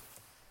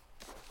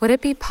 "Would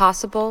it be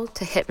possible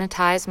to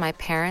hypnotize my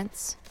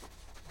parents,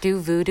 do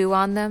voodoo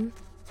on them,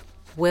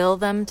 will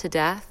them to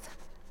death?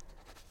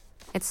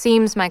 It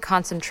seems my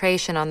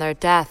concentration on their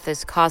death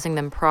is causing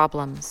them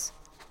problems.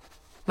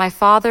 My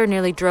father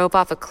nearly drove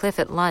off a cliff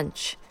at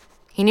lunch.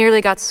 He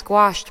nearly got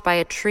squashed by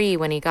a tree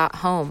when he got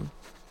home,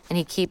 and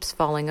he keeps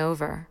falling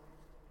over.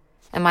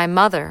 And my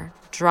mother,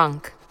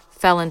 drunk,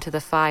 fell into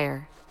the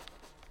fire.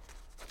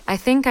 I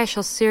think I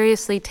shall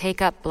seriously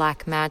take up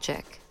black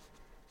magic.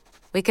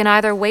 We can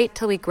either wait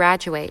till we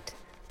graduate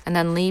and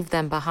then leave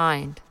them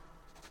behind,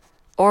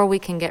 or we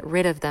can get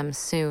rid of them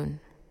soon."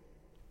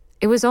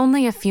 It was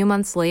only a few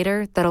months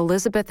later that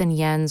Elizabeth and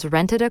Jens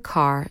rented a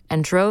car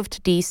and drove to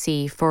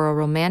D.C. for a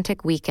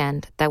romantic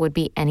weekend that would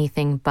be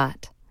anything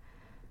but.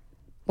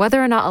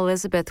 Whether or not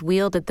Elizabeth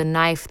wielded the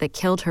knife that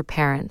killed her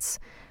parents,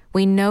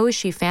 we know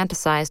she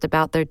fantasized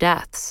about their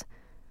deaths.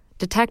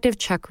 Detective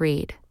Chuck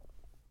Reed.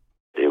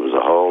 It was a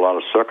whole lot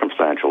of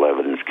circumstantial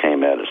evidence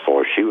came out as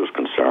far as she was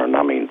concerned.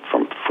 I mean,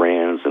 from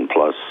friends and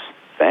plus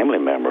family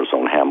members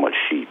on how much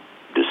she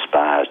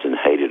despised and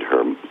hated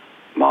her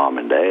mom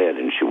and dad,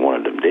 and she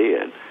wanted them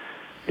dead.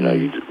 You know,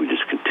 we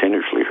just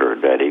continuously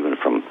heard that, even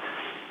from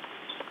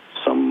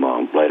some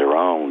later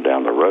on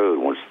down the road,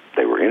 once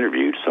they were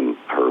interviewed, some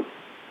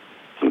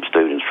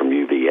students from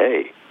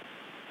UVA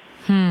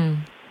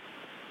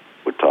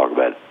would talk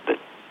about that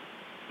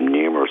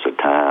numerous of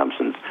times,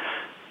 and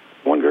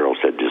one girl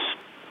said just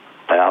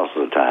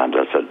thousands of times.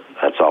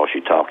 That's all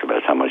she talked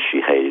about, how much she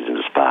hated and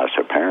despised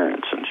her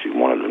parents, and she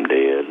wanted them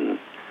dead.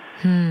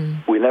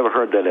 And we never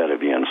heard that out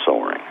of Jens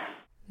Soering.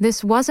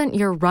 This wasn't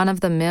your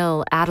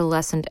run-of-the-mill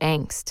adolescent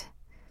angst.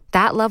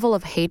 That level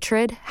of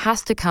hatred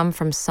has to come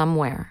from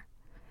somewhere.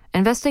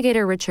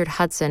 Investigator Richard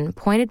Hudson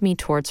pointed me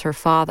towards her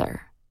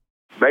father.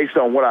 Based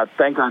on what I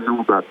think I knew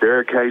about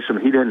Derek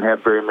Hasem, he didn't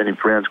have very many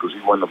friends because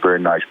he wasn't a very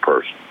nice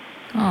person.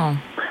 Oh.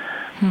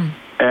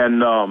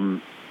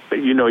 And,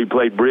 he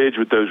played bridge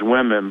with those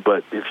women,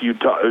 but if you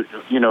talk,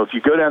 if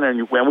you go down there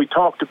and when we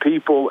talk to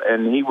people,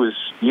 and he was,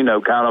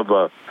 kind of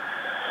a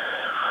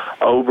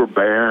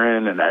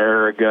overbearing and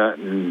arrogant,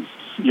 and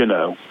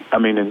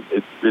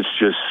it's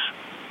just,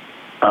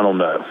 I don't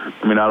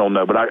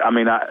know. But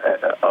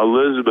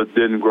Elizabeth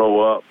didn't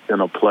grow up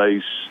in a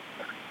place.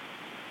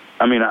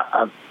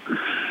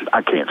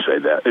 I can't say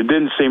that. It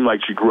didn't seem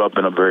like she grew up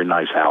in a very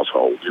nice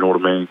household. You know what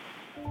I mean?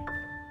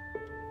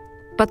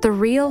 But the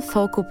real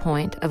focal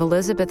point of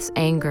Elizabeth's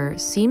anger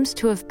seems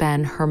to have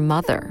been her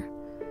mother.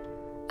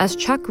 As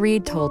Chuck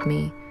Reed told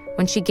me,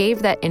 when she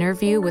gave that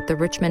interview with the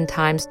Richmond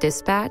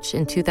Times-Dispatch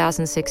in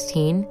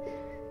 2016,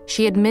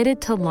 she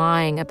admitted to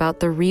lying about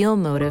the real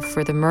motive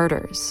for the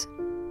murders.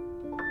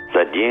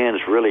 That Jens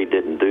really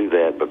didn't do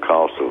that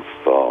because of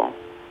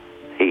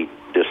he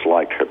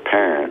disliked her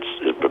parents,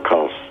 is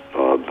because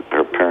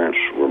her parents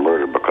were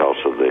murdered because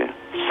of the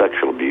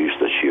sexual abuse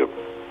that she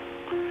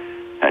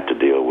had to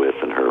deal with,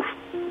 and her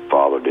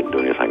father didn't do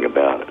anything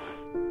about it.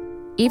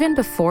 Even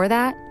before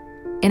that,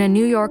 in a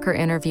New Yorker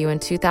interview in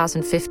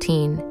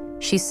 2015,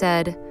 she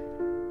said,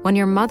 "When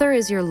your mother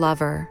is your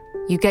lover,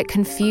 you get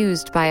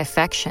confused by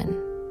affection."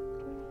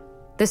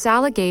 This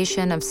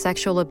allegation of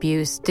sexual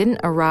abuse didn't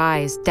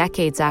arise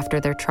decades after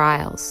their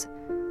trials.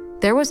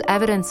 There was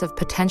evidence of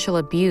potential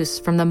abuse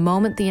from the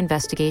moment the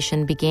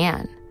investigation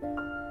began.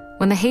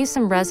 When the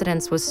Hasem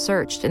residence was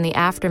searched in the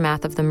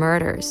aftermath of the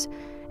murders,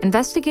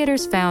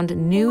 investigators found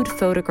nude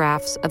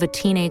photographs of a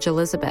teenage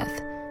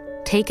Elizabeth,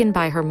 taken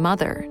by her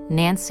mother,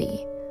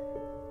 Nancy.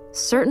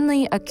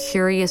 Certainly a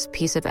curious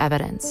piece of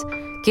evidence,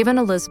 given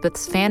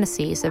Elizabeth's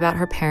fantasies about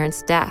her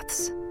parents'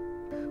 deaths.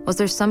 Was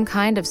there some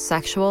kind of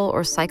sexual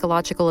or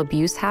psychological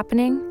abuse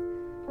happening?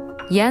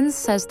 Jens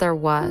says there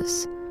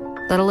was,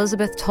 that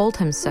Elizabeth told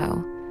him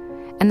so,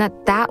 and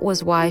that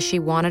was why she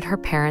wanted her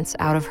parents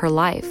out of her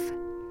life.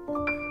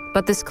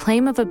 But this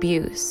claim of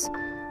abuse,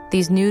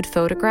 these nude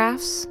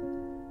photographs,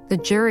 the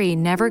jury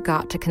never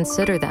got to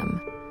consider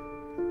them.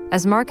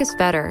 As Marcus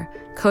Vetter,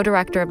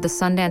 co-director of the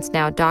Sundance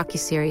Now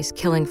docuseries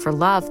Killing for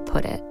Love,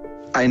 put it,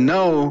 I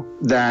know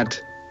that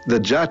the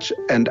judge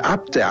and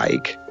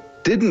Updike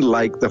didn't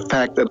like the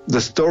fact that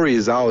the story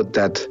is out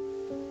that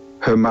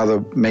her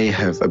mother may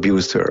have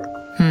abused her.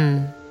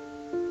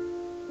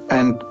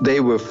 And they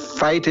were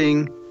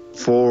fighting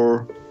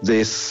for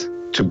this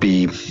to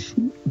be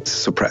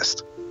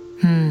suppressed.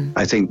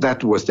 I think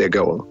that was their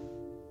goal.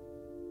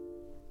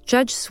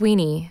 Judge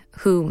Sweeney,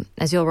 who,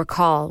 as you'll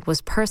recall, was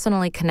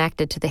personally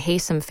connected to the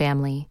Haysom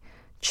family,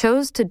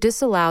 chose to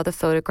disallow the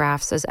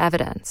photographs as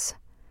evidence.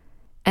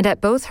 And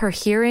at both her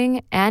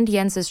hearing and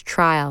Jens's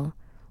trial,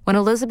 when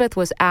Elizabeth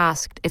was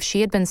asked if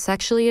she had been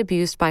sexually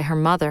abused by her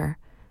mother,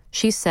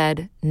 she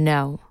said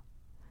no.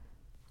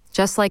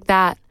 Just like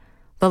that,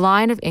 the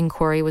line of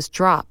inquiry was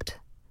dropped.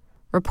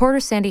 Reporter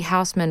Sandy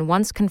Hausman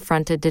once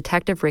confronted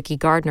Detective Ricky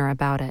Gardner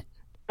about it.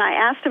 I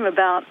asked him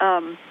about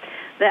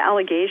the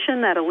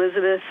allegation that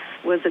Elizabeth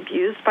was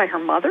abused by her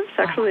mother,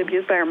 sexually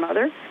abused by her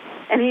mother,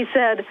 and he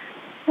said,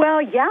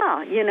 well,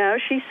 yeah,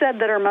 she said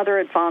that her mother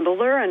had fondled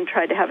her and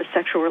tried to have a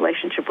sexual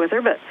relationship with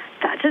her, but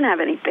that didn't have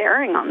any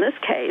bearing on this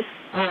case.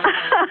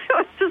 I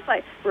was just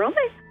like,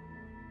 really?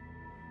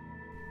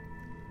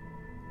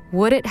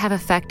 Would it have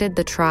affected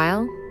the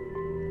trial?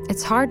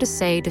 It's hard to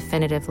say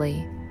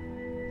definitively.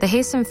 The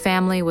Haysom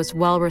family was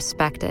well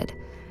respected,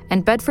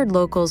 and Bedford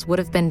locals would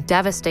have been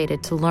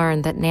devastated to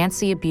learn that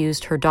Nancy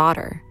abused her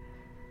daughter.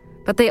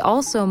 But they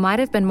also might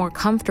have been more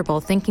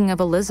comfortable thinking of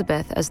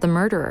Elizabeth as the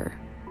murderer.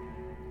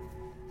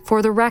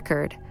 For the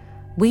record,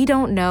 we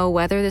don't know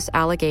whether this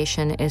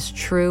allegation is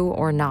true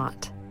or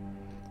not.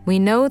 We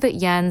know that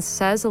Jens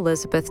says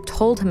Elizabeth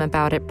told him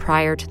about it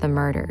prior to the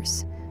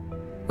murders.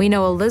 We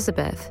know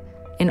Elizabeth,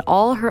 in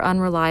all her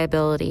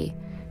unreliability,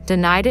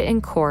 denied it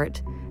in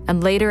court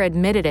and later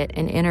admitted it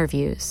in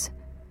interviews.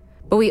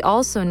 But we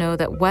also know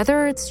that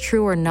whether it's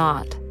true or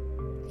not,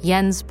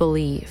 Jens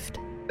believed.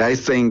 I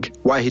think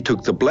why he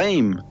took the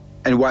blame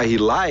and why he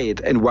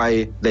lied and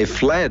why they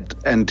fled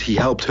and he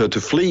helped her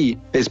to flee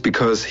is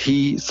because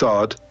he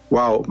thought,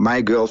 wow,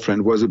 my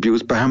girlfriend was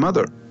abused by her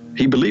mother.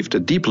 He believed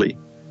it deeply.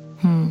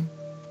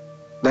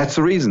 That's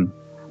the reason.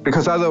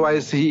 Because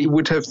otherwise he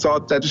would have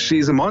thought that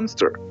she's a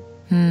monster.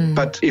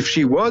 But if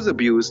she was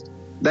abused,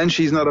 then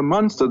she's not a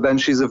monster, then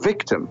she's a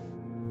victim.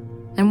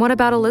 And what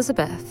about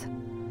Elizabeth?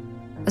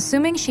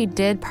 Assuming she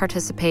did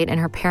participate in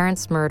her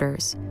parents'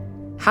 murders,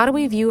 how do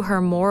we view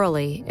her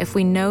morally if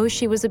we know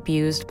she was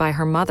abused by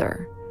her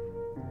mother?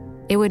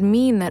 It would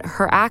mean that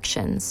her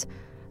actions,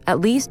 at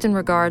least in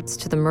regards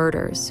to the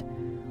murders,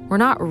 were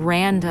not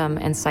random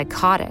and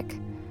psychotic,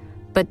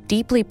 but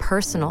deeply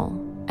personal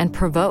and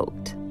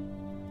provoked.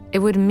 It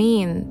would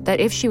mean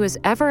that if she was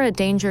ever a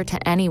danger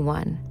to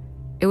anyone,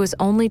 it was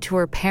only to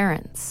her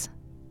parents.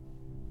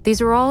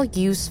 These are all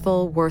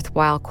useful,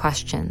 worthwhile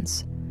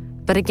questions.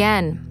 But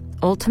again,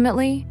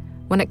 ultimately,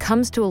 when it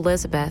comes to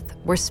Elizabeth,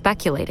 we're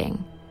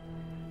speculating.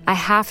 I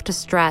have to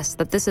stress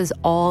that this is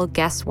all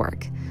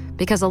guesswork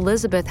because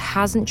Elizabeth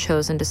hasn't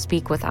chosen to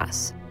speak with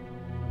us.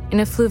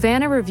 In a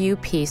Fluvanna Review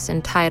piece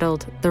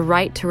entitled The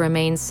Right to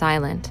Remain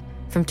Silent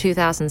from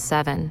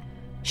 2007,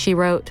 she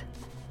wrote,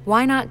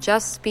 "Why not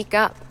just speak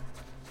up?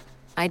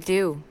 I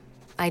do.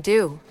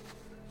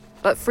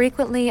 But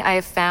frequently I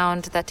have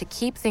found that to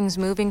keep things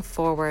moving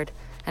forward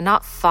and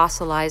not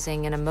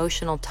fossilizing in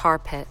emotional tar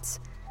pits,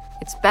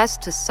 it's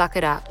best to suck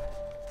it up,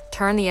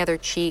 turn the other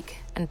cheek,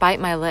 and bite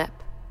my lip.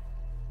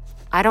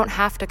 I don't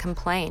have to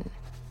complain.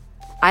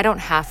 I don't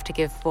have to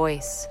give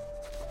voice.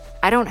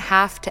 I don't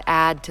have to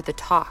add to the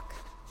talk.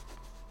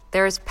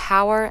 There is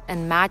power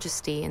and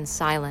majesty in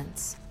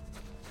silence,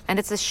 and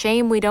it's a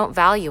shame we don't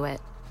value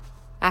it.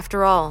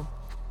 After all,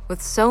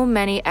 with so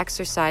many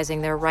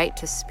exercising their right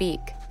to speak,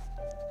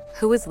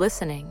 who is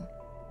listening?"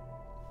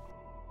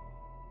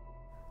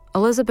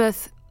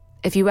 Elizabeth,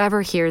 if you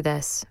ever hear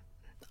this,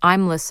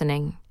 I'm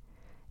listening,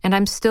 and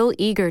I'm still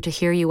eager to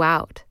hear you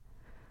out.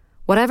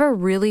 Whatever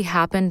really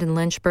happened in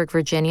Lynchburg,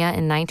 Virginia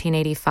in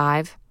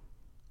 1985,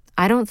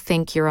 I don't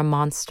think you're a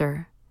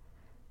monster.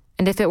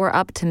 And if it were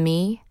up to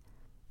me,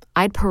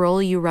 I'd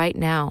parole you right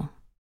now.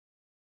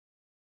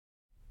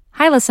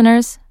 Hi,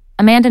 listeners.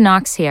 Amanda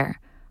Knox here,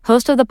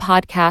 host of the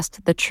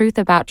podcast, The Truth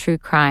About True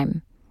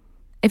Crime.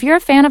 If you're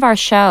a fan of our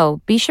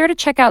show, be sure to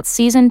check out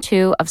Season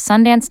 2 of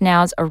Sundance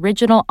Now's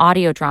original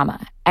audio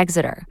drama,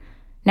 Exeter,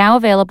 now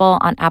available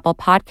on Apple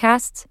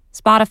Podcasts,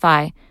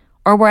 Spotify,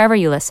 or wherever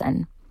you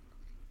listen.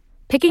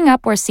 Picking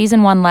up where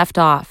Season 1 left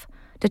off,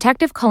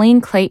 Detective Colleen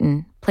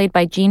Clayton, played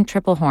by Jean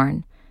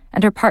Triplehorn,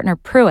 and her partner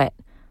Pruitt,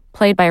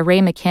 played by Ray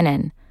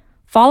McKinnon,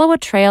 follow a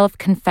trail of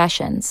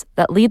confessions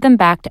that lead them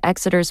back to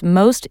Exeter's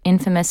most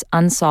infamous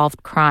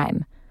unsolved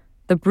crime,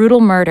 the brutal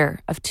murder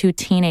of two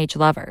teenage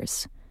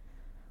lovers.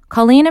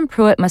 Colleen and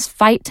Pruitt must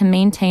fight to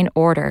maintain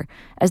order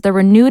as the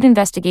renewed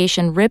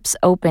investigation rips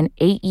open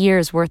 8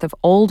 years' worth of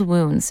old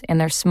wounds in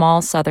their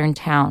small southern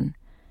town.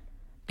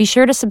 Be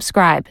sure to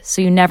subscribe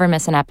so you never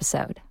miss an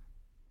episode.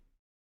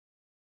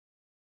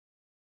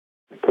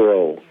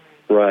 Parole,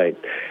 right.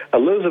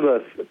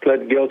 Elizabeth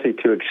pled guilty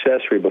to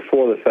accessory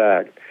before the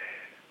fact,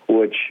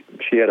 which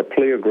she had a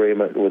plea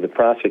agreement with the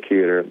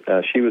prosecutor.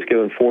 She was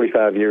given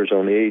 45 years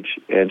on each,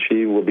 and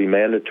she will be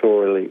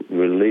mandatorily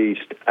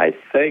released, I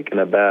think, in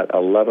about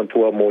 11,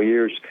 12 more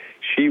years.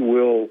 She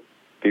will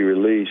be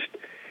released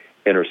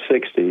in her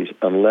 60s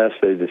unless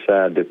they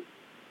decide to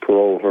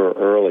parole her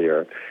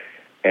earlier.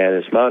 And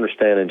it's my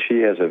understanding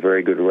she has a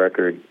very good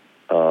record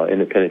in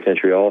the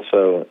penitentiary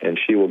also, and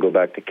she will go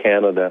back to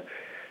Canada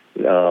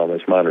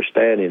It's my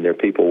understanding there are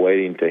people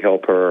waiting to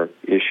help her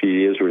if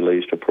she is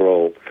released to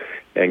parole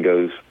and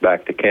goes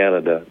back to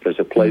Canada. There's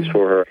a place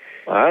for her.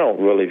 I don't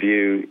really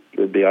view,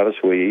 to be honest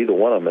with you, either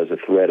one of them as a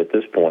threat at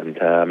this point in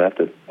time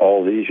after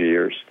all these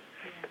years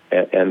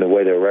and the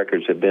way their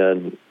records have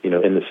been, in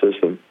the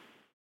system.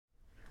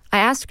 I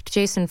asked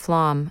Jason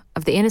Flom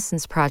of the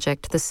Innocence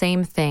Project the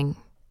same thing.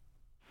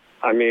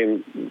 I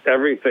mean,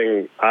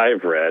 everything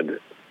I've read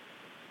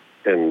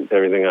and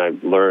everything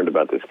I've learned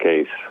about this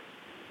case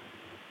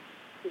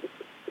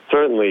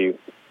certainly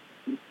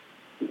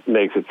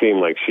makes it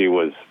seem like she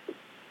was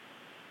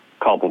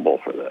culpable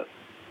for this.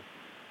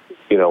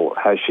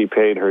 Has she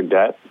paid her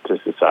debt to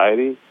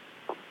society?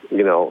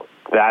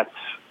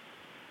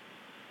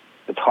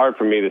 It's hard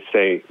for me to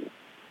say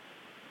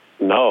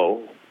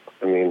no.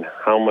 I mean,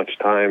 how much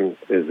time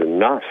is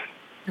enough?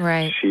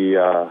 Right. She,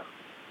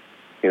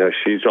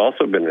 she's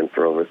also been in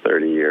for over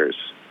 30 years.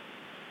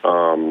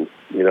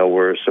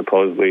 We're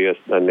supposedly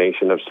a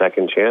nation of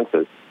second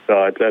chances.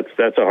 So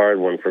that's a hard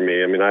one for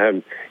me. I mean,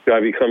 I've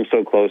become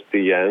so close to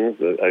Jens.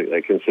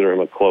 I consider him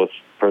a close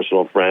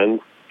personal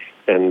friend.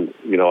 And,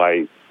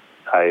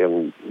 I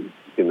am,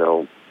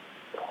 it's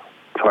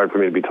hard for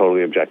me to be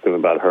totally objective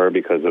about her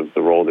because of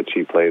the role that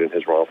she played in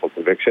his wrongful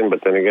conviction. But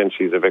then again,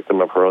 she's a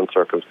victim of her own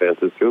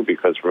circumstances, too,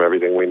 because from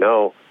everything we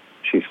know,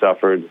 she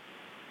suffered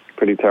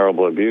pretty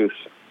terrible abuse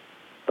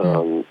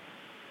at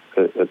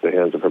the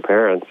hands of her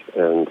parents.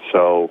 And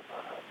so,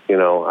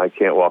 I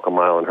can't walk a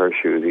mile in her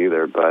shoes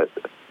either. But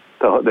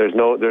there's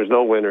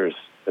no winners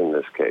in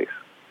this case.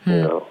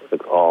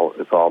 It's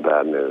all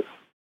bad news.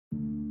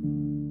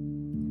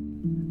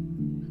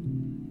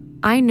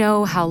 I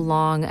know how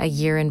long a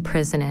year in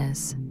prison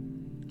is.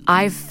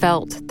 I've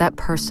felt that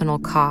personal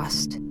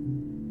cost.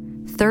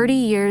 30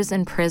 years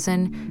in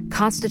prison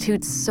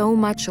constitutes so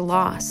much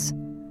loss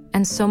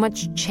and so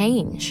much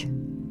change.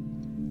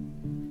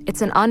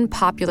 It's an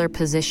unpopular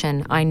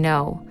position, I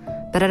know,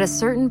 but at a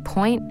certain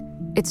point,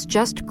 it's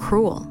just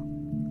cruel.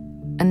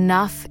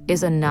 Enough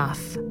is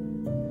enough.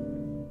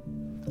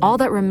 All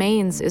that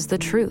remains is the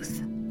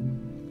truth.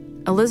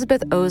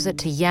 Elizabeth owes it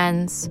to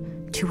Jens,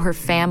 to her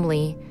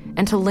family,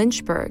 and to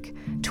Lynchburg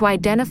to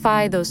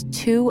identify those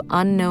two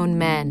unknown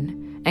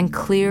men and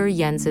clear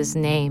Jens's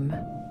name.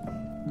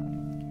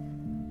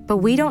 But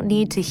we don't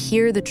need to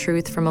hear the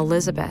truth from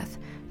Elizabeth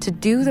to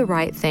do the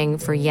right thing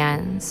for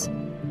Jens.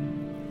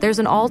 There's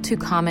an all too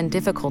common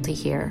difficulty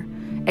here.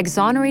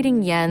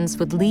 Exonerating Jens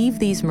would leave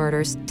these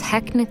murders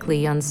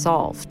technically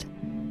unsolved.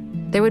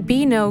 There would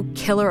be no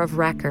killer of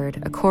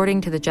record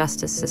according to the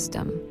justice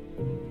system.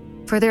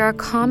 For there are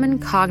common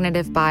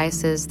cognitive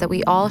biases that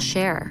we all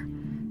share,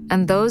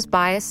 and those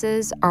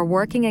biases are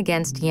working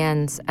against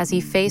Jens as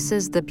he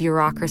faces the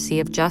bureaucracy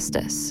of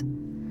justice.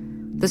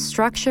 The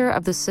structure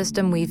of the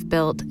system we've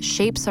built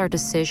shapes our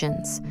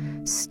decisions,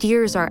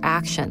 steers our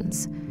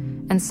actions,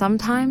 and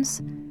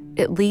sometimes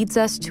it leads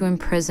us to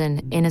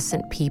imprison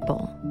innocent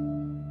people.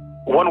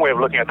 One way of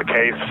looking at the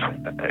case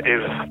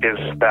is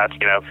that,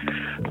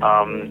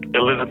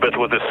 Elizabeth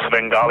was this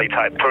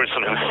Svengali-type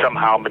person who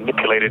somehow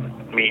manipulated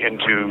me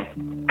into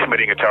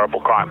committing a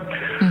terrible crime.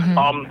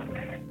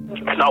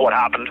 It's not what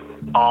happened.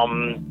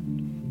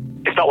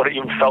 It's not what it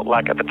even felt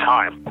like at the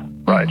time,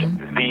 right?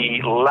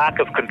 The lack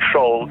of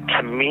control,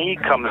 to me,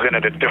 comes in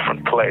at a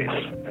different place.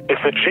 If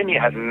Virginia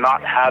had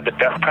not had the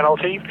death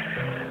penalty,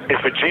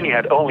 if Virginia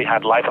had only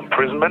had life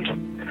imprisonment,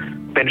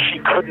 then she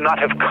could not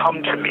have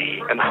come to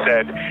me and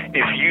said,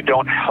 if you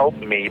don't help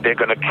me, they're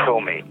going to kill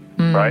me,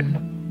 right?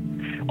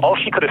 All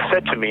she could have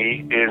said to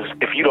me is,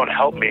 if you don't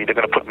help me, they're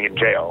going to put me in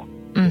jail.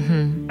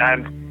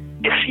 And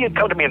if she had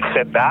come to me and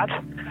said that,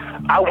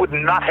 I would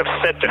not have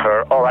said to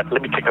her, all right,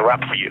 let me take a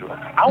rap for you.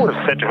 I would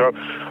have said to her,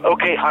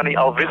 okay, honey,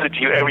 I'll visit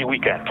you every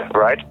weekend,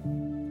 right?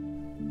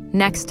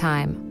 Next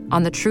time,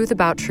 on The Truth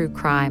About True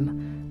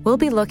Crime, we'll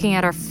be looking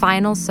at our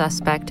final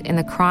suspect in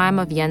the crime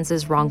of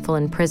Jens's wrongful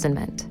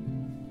imprisonment.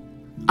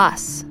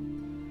 Us.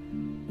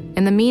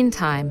 In the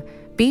meantime,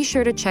 be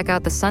sure to check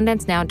out the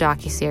Sundance Now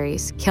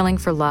docuseries, Killing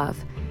for Love,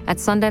 at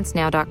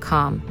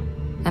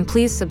sundancenow.com. And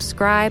please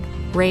subscribe,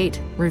 rate,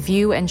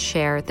 review, and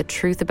share The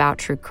Truth About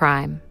True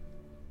Crime.